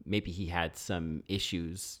maybe he had some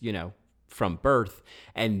issues, from birth,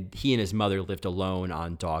 and he and his mother lived alone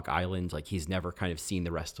on Dog Island. Like, he's never kind of seen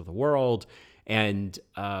the rest of the world. And,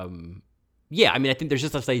 I think there's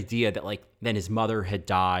just this idea that like, then his mother had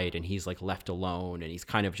died and he's like left alone and he's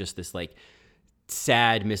kind of just this like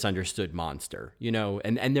sad, misunderstood monster,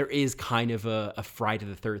 and there is kind of a Friday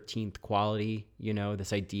the 13th quality,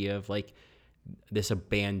 this idea of like this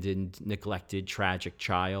abandoned, neglected, tragic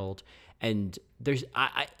child. And there's,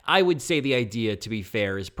 I would say the idea, to be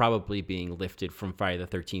fair, is probably being lifted from Friday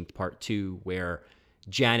the 13th Part 2, where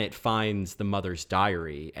Janet finds the mother's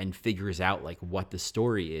diary and figures out like what the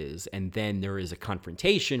story is. And then there is a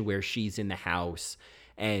confrontation where she's in the house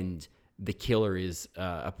and the killer is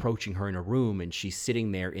approaching her in a room, and she's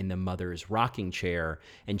sitting there in the mother's rocking chair,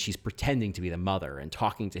 and she's pretending to be the mother and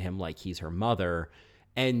talking to him like he's her mother.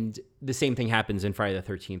 And the same thing happens in Friday the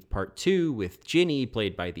 13th Part 2 with Ginny,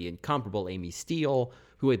 played by the incomparable Amy Steele,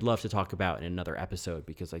 who I'd love to talk about in another episode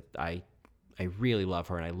because I really love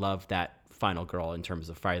her, and I love that final girl in terms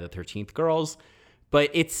of Friday the 13th girls.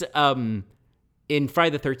 But it's in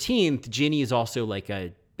Friday the 13th, Ginny is also like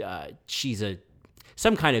she's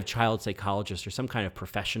some kind of child psychologist or some kind of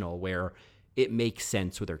professional where it makes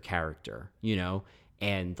sense with her character,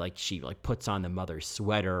 and like she like puts on the mother's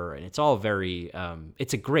sweater, and it's all very,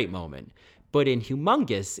 it's a great moment. But in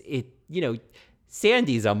Humongous,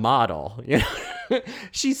 Sandy's a model,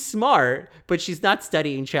 she's smart, but she's not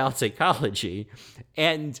studying child psychology.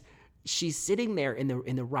 And she's sitting there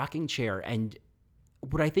in the rocking chair. And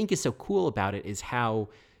what I think is so cool about it is how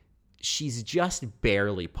she's just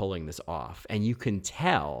barely pulling this off. And you can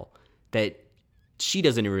tell that she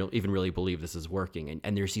doesn't even really believe this is working.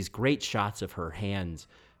 And there's these great shots of her hands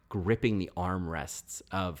gripping the armrests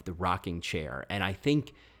of the rocking chair. And I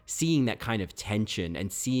think seeing that kind of tension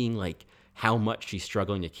and seeing like how much she's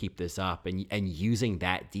struggling to keep this up and using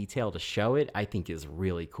that detail to show it, I think is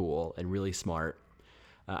really cool and really smart.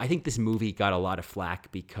 I think this movie got a lot of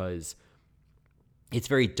flack because it's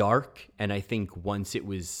very dark, and I think once it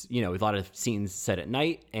was, a lot of scenes set at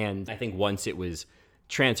night, and I think once it was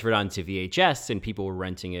transferred onto VHS and people were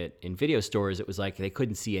renting it in video stores, it was like they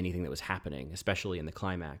couldn't see anything that was happening, especially in the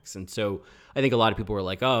climax. And so I think a lot of people were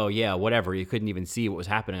like, oh, yeah, whatever, you couldn't even see what was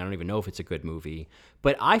happening. I don't even know if it's a good movie.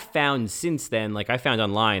 But I found since then, like I found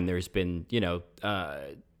online, there's been,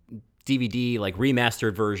 DVD, like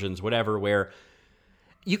remastered versions, whatever, where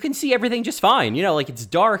you can see everything just fine, like it's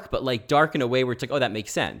dark, but like dark in a way where it's like, oh, that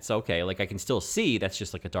makes sense. Okay, like I can still see, that's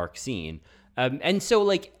just like a dark scene. And so,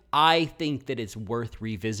 like, I think that it's worth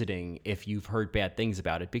revisiting if you've heard bad things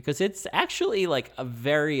about it, because it's actually like a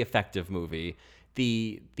very effective movie.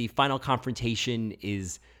 The final confrontation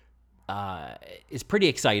is pretty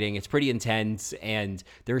exciting. It's pretty intense, and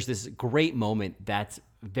there's this great moment that's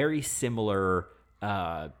very similar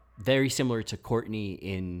to Courtney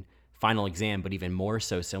in Final Exam, but even more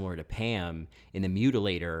so similar to Pam in The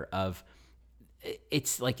Mutilator. Of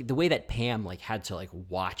it's like the way that Pam like had to like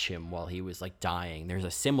watch him while he was like dying. There's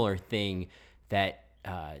a similar thing that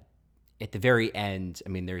at the very end, I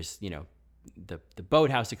mean, there's, you know, the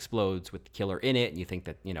boathouse explodes with the killer in it, and you think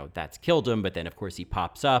that, you know, that's killed him, but then of course he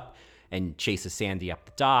pops up and chases Sandy up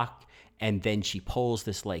the dock, and then she pulls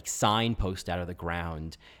this like signpost out of the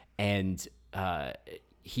ground, and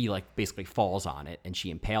he like basically falls on it, and she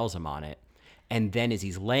impales him on it. And then as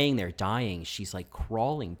he's laying there dying, she's like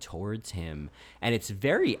crawling towards him. And it's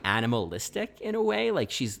very animalistic in a way. Like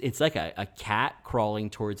it's like a cat crawling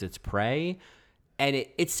towards its prey. And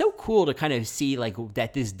it's so cool to kind of see like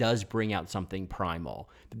that this does bring out something primal.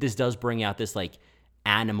 That this does bring out this like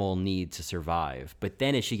animal need to survive. But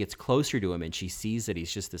then as she gets closer to him and she sees that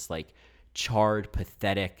he's just this like charred,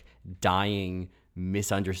 pathetic, dying,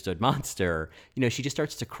 misunderstood monster, you know, she just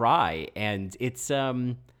starts to cry. And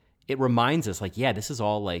it reminds us like, yeah, this is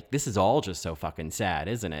all just so fucking sad,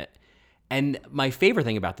 isn't it? And my favorite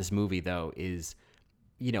thing about this movie though is,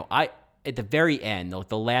 you know, at the very end, like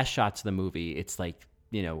the last shots of the movie, it's like,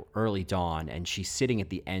 you know, early dawn, and she's sitting at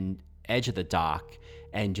the edge of the dock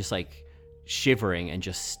and just like shivering and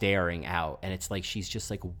just staring out. And it's like she's just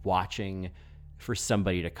like watching for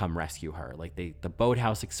somebody to come rescue her. Like the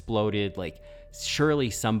boathouse exploded. Like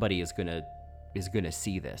surely somebody is gonna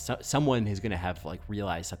see this. Someone is gonna have like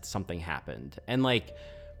realized that something happened. And like,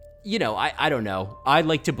 you know, I don't know. I'd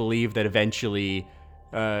like to believe that eventually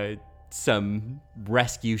some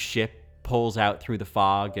rescue ship pulls out through the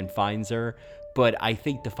fog and finds her. But I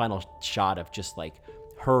think the final shot of just like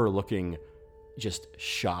her looking just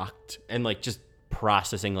shocked and like just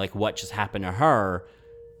processing like what just happened to her,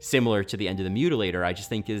 similar to the end of The Mutilator, I just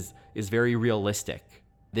think is very realistic.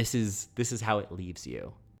 This is how it leaves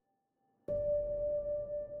you.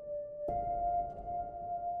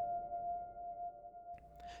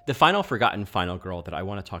 The final forgotten final girl that I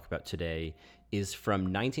want to talk about today is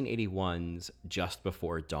from 1981's Just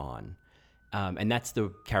Before Dawn. And that's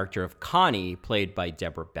the character of Connie, played by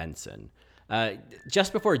Deborah Benson.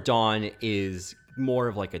 Just Before Dawn is more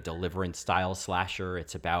of like a Deliverance-style slasher.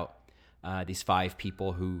 It's about these 5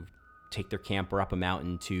 people who take their camper up a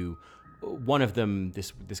mountain to... One of them,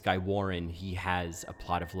 this guy Warren, he has a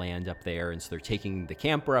plot of land up there, and so they're taking the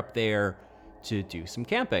camper up there to do some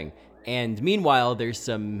camping. And meanwhile, there's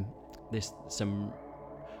some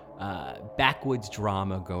backwoods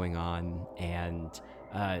drama going on, and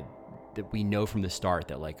that we know from the start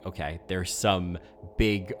that like, okay, there's some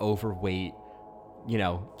big overweight, you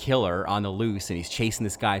know, killer on the loose, and he's chasing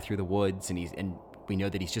this guy through the woods, and we know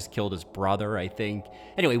that he's just killed his brother, I think.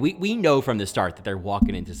 Anyway, we know from the start that they're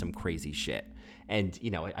walking into some crazy shit. And,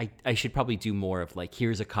 you know, I should probably do more of like,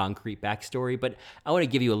 here's a concrete backstory, but I want to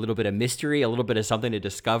give you a little bit of mystery, a little bit of something to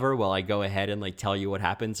discover while I go ahead and like tell you what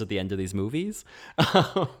happens at the end of these movies.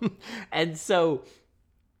 And so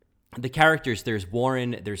the characters, there's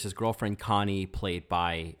Warren, there's his girlfriend Connie, played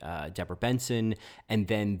by Deborah Benson, and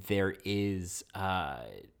then there is,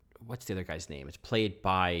 what's the other guy's name? It's played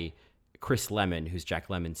by Chris Lemmon, who's Jack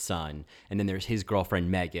Lemmon's son, and then there's his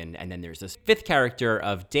girlfriend Megan, and then there's this 5th character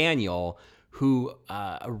of Daniel, who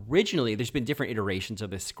originally, there's been different iterations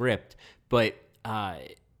of the script, but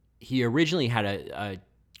he originally had a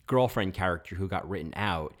girlfriend character who got written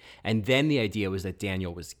out, and then the idea was that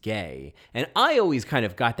Daniel was gay. And I always kind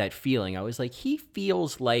of got that feeling. I was like, he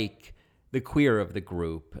feels like the queer of the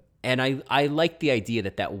group, and I like the idea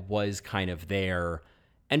that was kind of there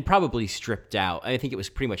and probably stripped out. I think it was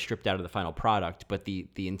pretty much stripped out of the final product, but the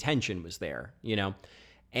intention was there, you know?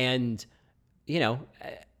 And, you know,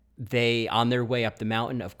 they, on their way up the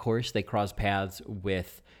mountain, of course, they cross paths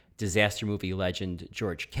with disaster movie legend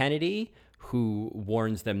George Kennedy, who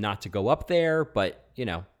warns them not to go up there. But, you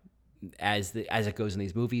know, as it goes in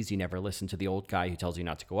these movies, you never listen to the old guy who tells you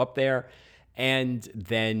not to go up there. And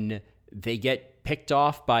then they get picked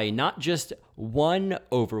off by not just one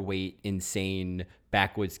overweight, insane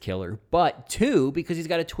backwoods killer, but 2, because he's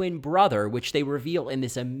got a twin brother, which they reveal in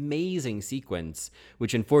this amazing sequence,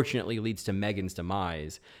 which unfortunately leads to Megan's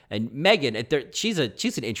demise. And Megan, she's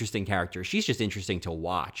an interesting character. She's just interesting to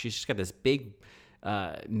watch. She's just got this big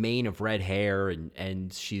mane of red hair,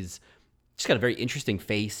 and she's got a very interesting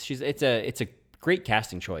face. It's a great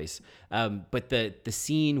casting choice. But the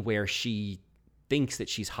scene where she thinks that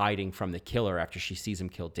she's hiding from the killer after she sees him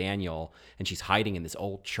kill Daniel, and she's hiding in this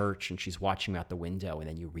old church and she's watching out the window, and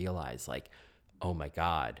then you realize like, oh my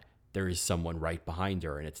God, there is someone right behind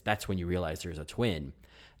her, and that's when you realize there's a twin.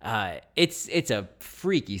 It's a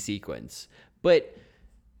freaky sequence, but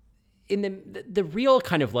in the real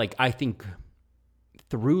kind of like, I think,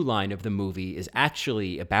 through line of the movie is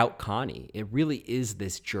actually about Connie. It really is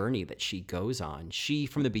this journey that she goes on. She,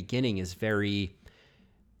 from the beginning, is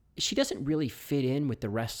she doesn't really fit in with the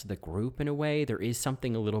rest of the group in a way. There is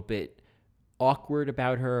something a little bit awkward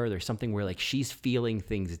about her. There's something where like she's feeling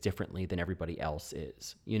things differently than everybody else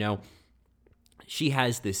is. You know, she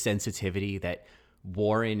has this sensitivity that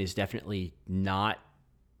Warren is definitely not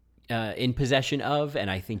in possession of,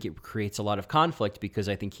 and I think it creates a lot of conflict because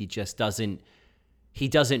I think he just doesn't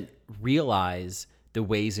realize the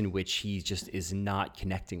ways in which he just is not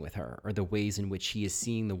connecting with her, or the ways in which he is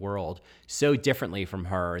seeing the world so differently from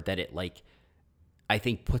her that it like, I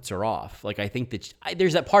think puts her off. Like, I think that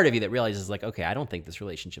there's that part of you that realizes like, okay, I don't think this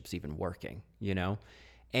relationship's even working, you know?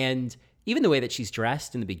 And even the way that she's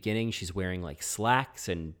dressed in the beginning, she's wearing like slacks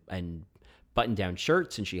and button down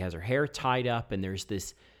shirts, and she has her hair tied up, and there's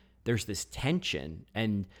this tension.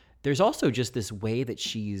 And there's also just this way that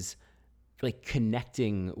she's like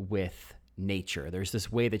connecting with nature. There's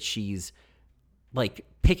this way that she's like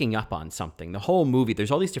picking up on something. The whole movie, there's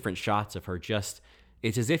all these different shots of her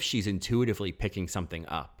it's as if she's intuitively picking something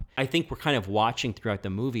up. I think we're kind of watching throughout the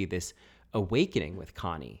movie this awakening with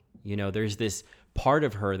Connie. You know, there's this part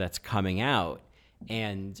of her that's coming out,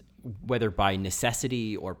 and whether by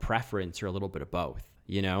necessity or preference or a little bit of both,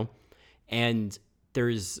 you know? And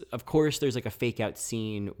there's like a fake out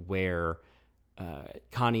scene where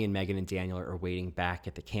Connie and Megan and Daniel are waiting back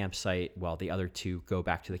at the campsite while the other two go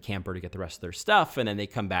back to the camper to get the rest of their stuff. And then they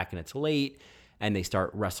come back and it's late, and they start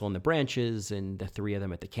wrestling the branches, and the three of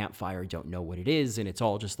them at the campfire don't know what it is. And it's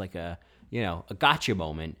all just like a gotcha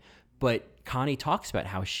moment. But Connie talks about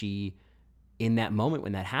how she, in that moment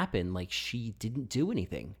when that happened, like she didn't do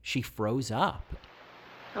anything. She froze up.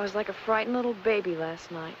 I was like a frightened little baby last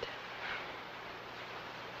night.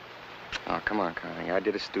 Oh, come on, Connie. I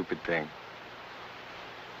did a stupid thing.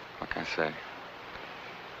 What can I say?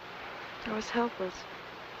 I was helpless.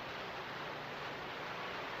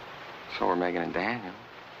 So were Megan and Daniel.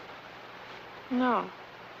 No.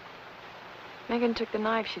 Megan took the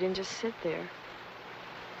knife. She didn't just sit there.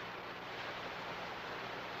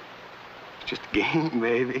 It's just a game,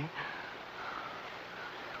 baby.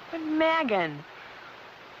 But Megan,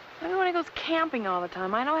 everybody goes camping all the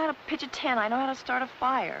time. I know how to pitch a tent. I know how to start a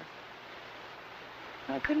fire.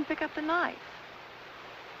 I couldn't pick up the knife.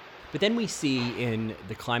 But then we see in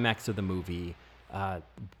the climax of the movie,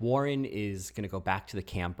 Warren is going to go back to the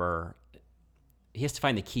camper. He has to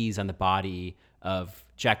find the keys on the body of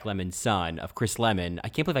Jack Lemmon's son, of Chris Lemmon. I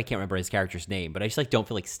can't believe I can't remember his character's name, but I just like don't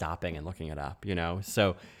feel like stopping and looking it up, you know?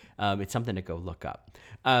 So it's something to go look up.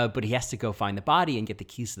 But he has to go find the body and get the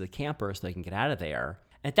keys to the camper so they can get out of there.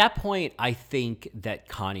 At that point, I think that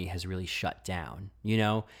Connie has really shut down. You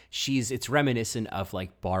know, it's reminiscent of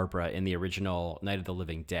like Barbara in the original Night of the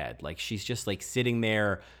Living Dead. Like she's just like sitting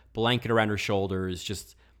there, blanket around her shoulders.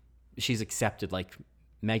 She's accepted like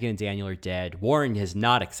Megan and Daniel are dead. Warren has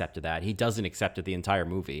not accepted that. He doesn't accept it the entire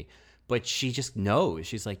movie, but she just knows.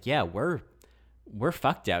 She's like, yeah, we're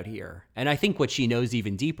fucked out here. And I think what she knows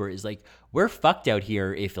even deeper is like, we're fucked out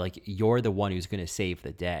here if like you're the one who's going to save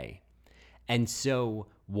the day. And so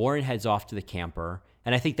Warren heads off to the camper,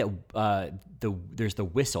 and I think that there's the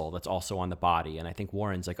whistle that's also on the body, and I think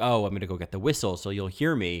Warren's like, oh, I'm going to go get the whistle, so you'll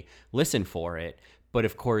hear me, listen for it. But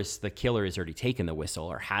of course, the killer has already taken the whistle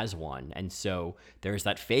or has one, and so there's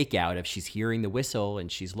that fake out of she's hearing the whistle,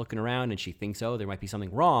 and she's looking around, and she thinks, oh, there might be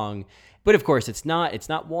something wrong. But of course, it's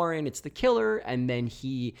not Warren, it's the killer, and then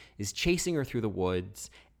he is chasing her through the woods,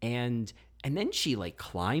 and then she like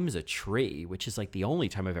climbs a tree, which is like the only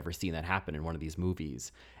time I've ever seen that happen in one of these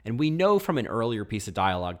movies. And we know from an earlier piece of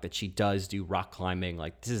dialogue that she does do rock climbing.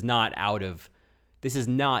 Like this is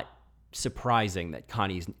not surprising that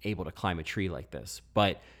Connie's able to climb a tree like this.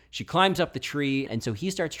 But she climbs up the tree, and so he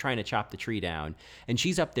starts trying to chop the tree down, and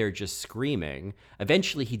she's up there just screaming.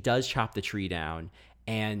 Eventually he does chop the tree down,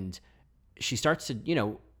 and she starts to, you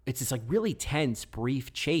know, it's this like really tense,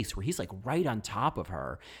 brief chase where he's like right on top of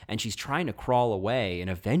her, and she's trying to crawl away and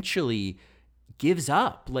eventually gives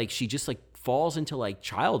up. Like she just like falls into like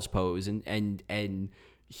child's pose, and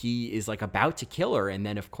he is like about to kill her. And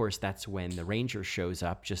then of course that's when the ranger shows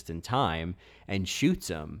up just in time and shoots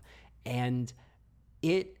him. And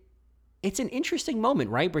it's an interesting moment,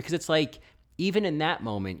 right? Because it's like, even in that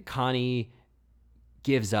moment, Connie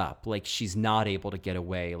gives up. Like, she's not able to get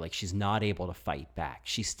away. Like, she's not able to fight back.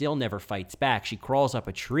 She still never fights back. She crawls up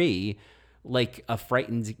a tree like a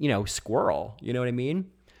frightened, squirrel. You know what I mean?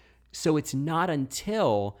 So it's not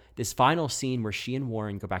until this final scene where she and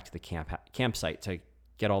Warren go back to the campsite to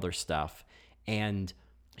get all their stuff, and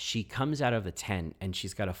she comes out of the tent and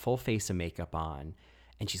she's got a full face of makeup on,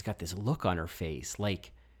 and she's got this look on her face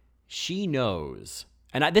like she knows.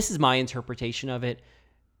 And this is my interpretation of it.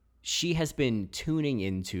 She has been tuning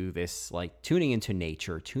into this, like tuning into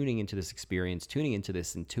nature, tuning into this experience, tuning into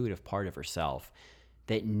this intuitive part of herself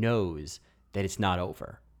that knows that it's not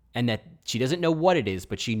over. And that she doesn't know what it is,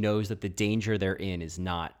 but she knows that the danger they're in is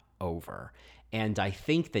not over. And I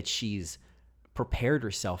think that she's prepared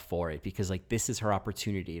herself for it because, like, this is her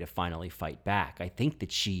opportunity to finally fight back. I think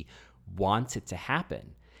that she wants it to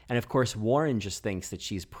happen. And of course, Warren just thinks that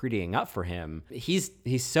she's prettying up for him. He's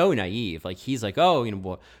so naive. Like, he's like,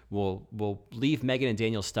 oh, we'll leave Megan and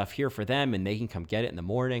Daniel's stuff here for them, and they can come get it in the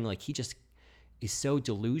morning. Like, he just is so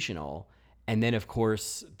delusional. And then, of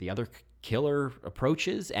course, the other killer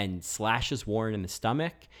approaches and slashes Warren in the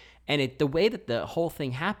stomach. And the way that the whole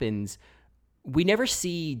thing happens, we never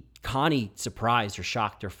see Connie surprised or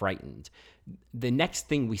shocked or frightened. The next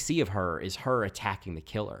thing we see of her is her attacking the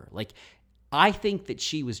killer. Like, I think that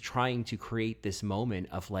she was trying to create this moment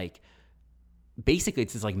of, like, basically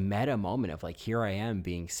it's this like meta moment of like, here I am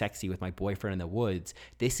being sexy with my boyfriend in the woods.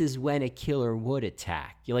 This is when a killer would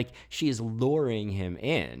attack. Like, she is luring him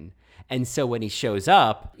in. And so when he shows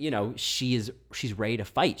up, she's ready to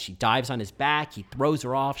fight. She dives on his back. He throws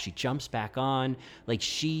her off. She jumps back on. Like,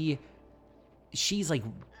 she's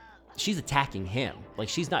attacking him. Like,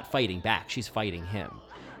 she's not fighting back. She's fighting him.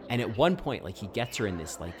 And at one point, like, he gets her in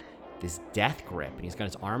this death grip, and he's got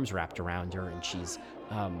his arms wrapped around her, and she's,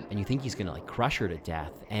 and you think he's gonna like crush her to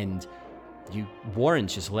death. And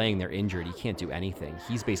Warren's just laying there injured. He can't do anything.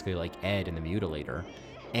 He's basically like Ed in The Mutilator.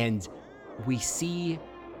 And we see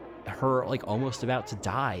her like almost about to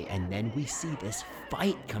die, and then we see this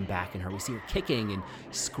fight come back in her. We see her kicking and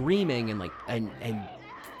screaming and like and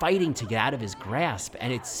fighting to get out of his grasp,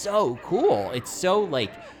 and it's so cool. It's so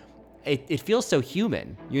like it feels so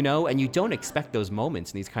human, and you don't expect those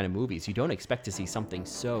moments in these kind of movies. You don't expect to see something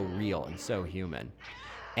so real and so human.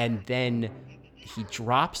 And then he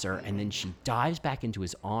drops her, and then she dives back into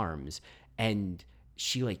his arms, and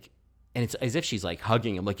she and it's as if she's like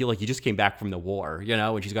hugging him, like you just came back from the war,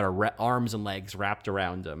 and she's got her arms and legs wrapped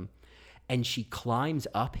around him, and she climbs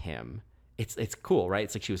up him. It's cool, right?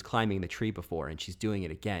 It's like she was climbing the tree before, and she's doing it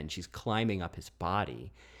again. She's climbing up his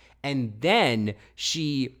body, and then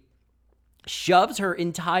she shoves her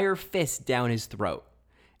entire fist down his throat.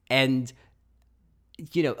 And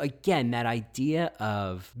again, that idea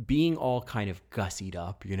of being all kind of gussied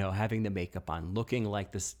up, having the makeup on, looking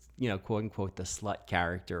like this, quote unquote, the slut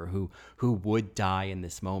character who would die in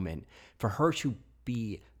this moment, for her to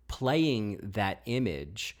be playing that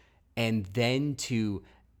image and then to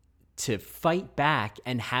fight back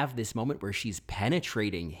and have this moment where she's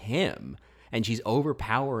penetrating him and she's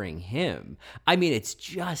overpowering him. I mean, it's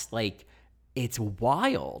just like, it's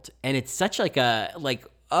wild. And it's such like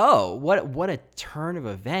oh, what a turn of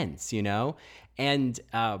events, And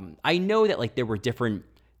I know that like there were different,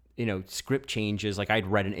 script changes. Like, I'd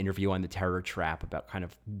read an interview on The Terror Trap about kind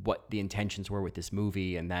of what the intentions were with this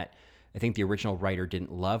movie, and that I think the original writer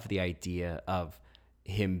didn't love the idea of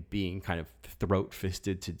him being kind of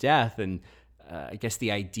throat-fisted to death. And I guess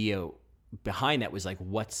the idea behind that was like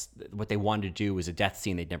what they wanted to do was a death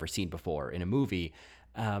scene they'd never seen before in a movie.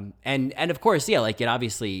 And of course, yeah, like it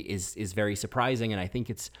obviously is very surprising. And I think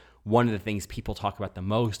it's one of the things people talk about the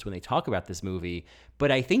most when they talk about this movie.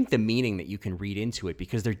 But I think the meaning that you can read into it,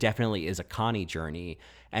 because there definitely is a Connie journey.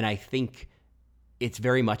 And I think it's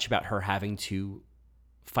very much about her having to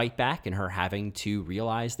fight back and her having to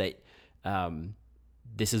realize that,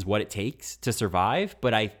 this is what it takes to survive.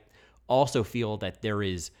 But I also feel that there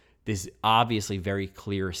is this obviously very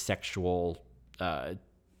clear sexual,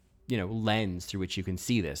 lens through which you can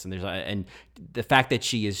see this. And and the fact that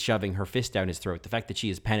she is shoving her fist down his throat, the fact that she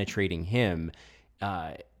is penetrating him,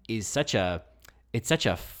 is such a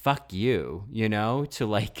fuck you, to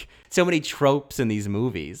like so many tropes in these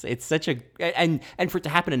movies. It's such and for it to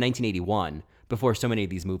happen in 1981 before so many of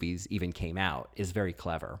these movies even came out is very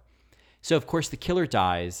clever. So of course the killer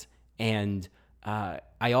dies, and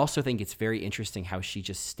I also think it's very interesting how she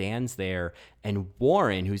just stands there, and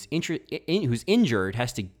Warren, who's injured,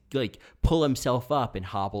 has to like pull himself up and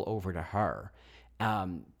hobble over to her.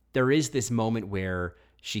 There is this moment where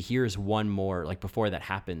she hears one more, like before that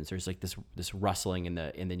happens, there's like this rustling in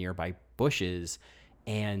the nearby bushes,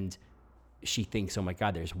 and she thinks, oh my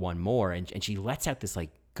God, there's one more. And she lets out this like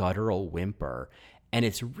guttural whimper. And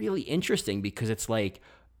it's really interesting because it's like,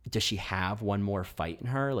 does she have one more fight in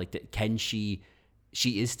her? Like, can she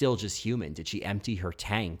is still just human. Did she empty her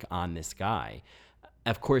tank on this guy?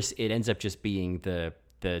 Of course, it ends up just being the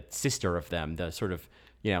sister of them, the sort of,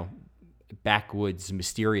 backwoods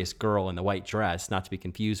mysterious girl in the white dress, not to be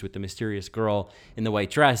confused with the mysterious girl in the white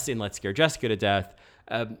dress in Let's Scare Jessica to Death.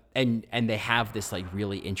 And they have this like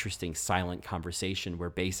really interesting silent conversation where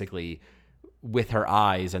basically with her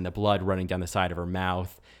eyes and the blood running down the side of her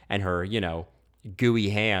mouth and her, gooey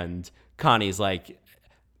hand, Connie's like,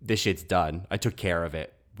 this shit's done. I took care of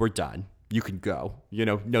it. We're done. You can go.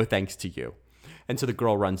 No thanks to you. And so the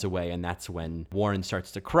girl runs away, and that's when Warren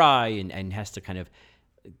starts to cry and has to kind of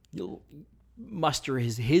muster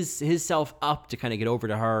his self up to kind of get over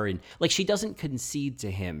to her. And like, she doesn't concede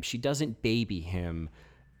to him. She doesn't baby him.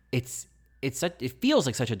 It feels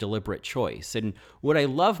like such a deliberate choice. And what I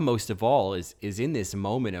love most of all is in this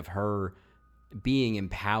moment of her being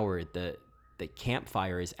empowered, the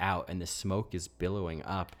campfire is out and the smoke is billowing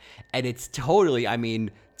up. And it's totally,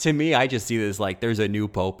 to me, I just see this like, there's a new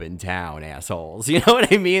pope in town, assholes. You know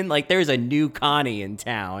what I mean? Like, there's a new Connie in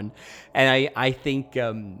town. And I think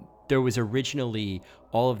there was originally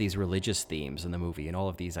all of these religious themes in the movie and all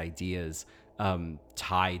of these ideas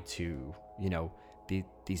tied to,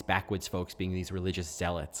 these backwoods folks being these religious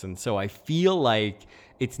zealots. And so I feel like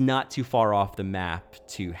it's not too far off the map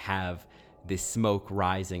to have this smoke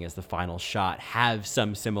rising as the final shot have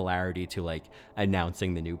some similarity to like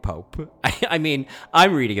announcing the new pope.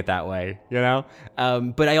 I'm reading it that way,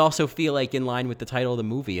 but I also feel like in line with the title of the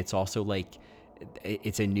movie, it's also like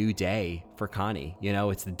it's a new day for Connie.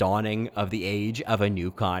 It's the dawning of the age of a new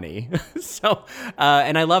Connie. So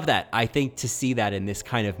and I love that. I think to see that in this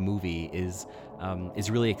kind of movie is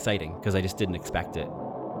really exciting because I just didn't expect it.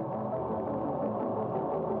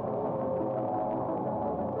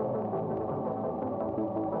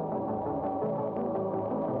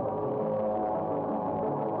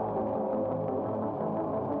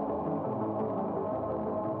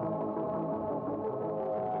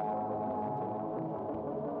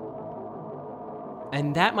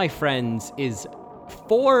 And that, my friends, is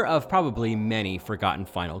 4 of probably many forgotten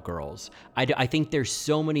final girls. I think there's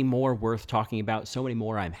so many more worth talking about, so many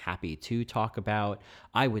more I'm happy to talk about.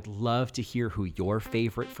 I would love to hear who your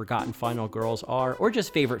favorite forgotten final girls are, or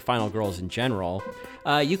just favorite final girls in general.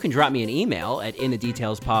 You can drop me an email at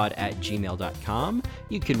inthedetailspod@gmail.com.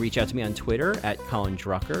 You can reach out to me on Twitter at Colin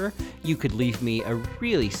Drucker. You could leave me a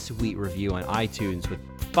really sweet review on iTunes with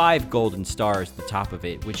 5 golden stars at the top of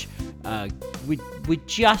it, which would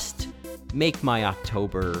just make my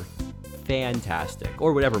October fantastic,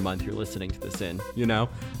 or whatever month you're listening to this in,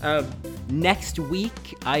 Next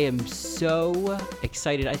week, I am so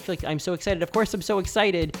excited. I feel like I'm so excited. Of course, I'm so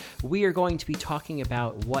excited. We are going to be talking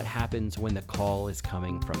about what happens when the call is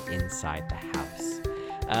coming from inside the house.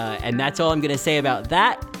 And that's all I'm going to say about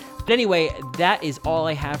that. But anyway, that is all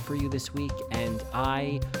I have for you this week, and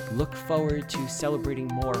I look forward to celebrating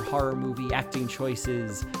more horror movie acting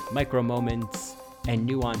choices, micro moments, and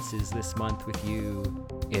nuances this month with you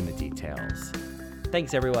in the details.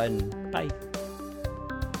 Thanks, everyone. Bye.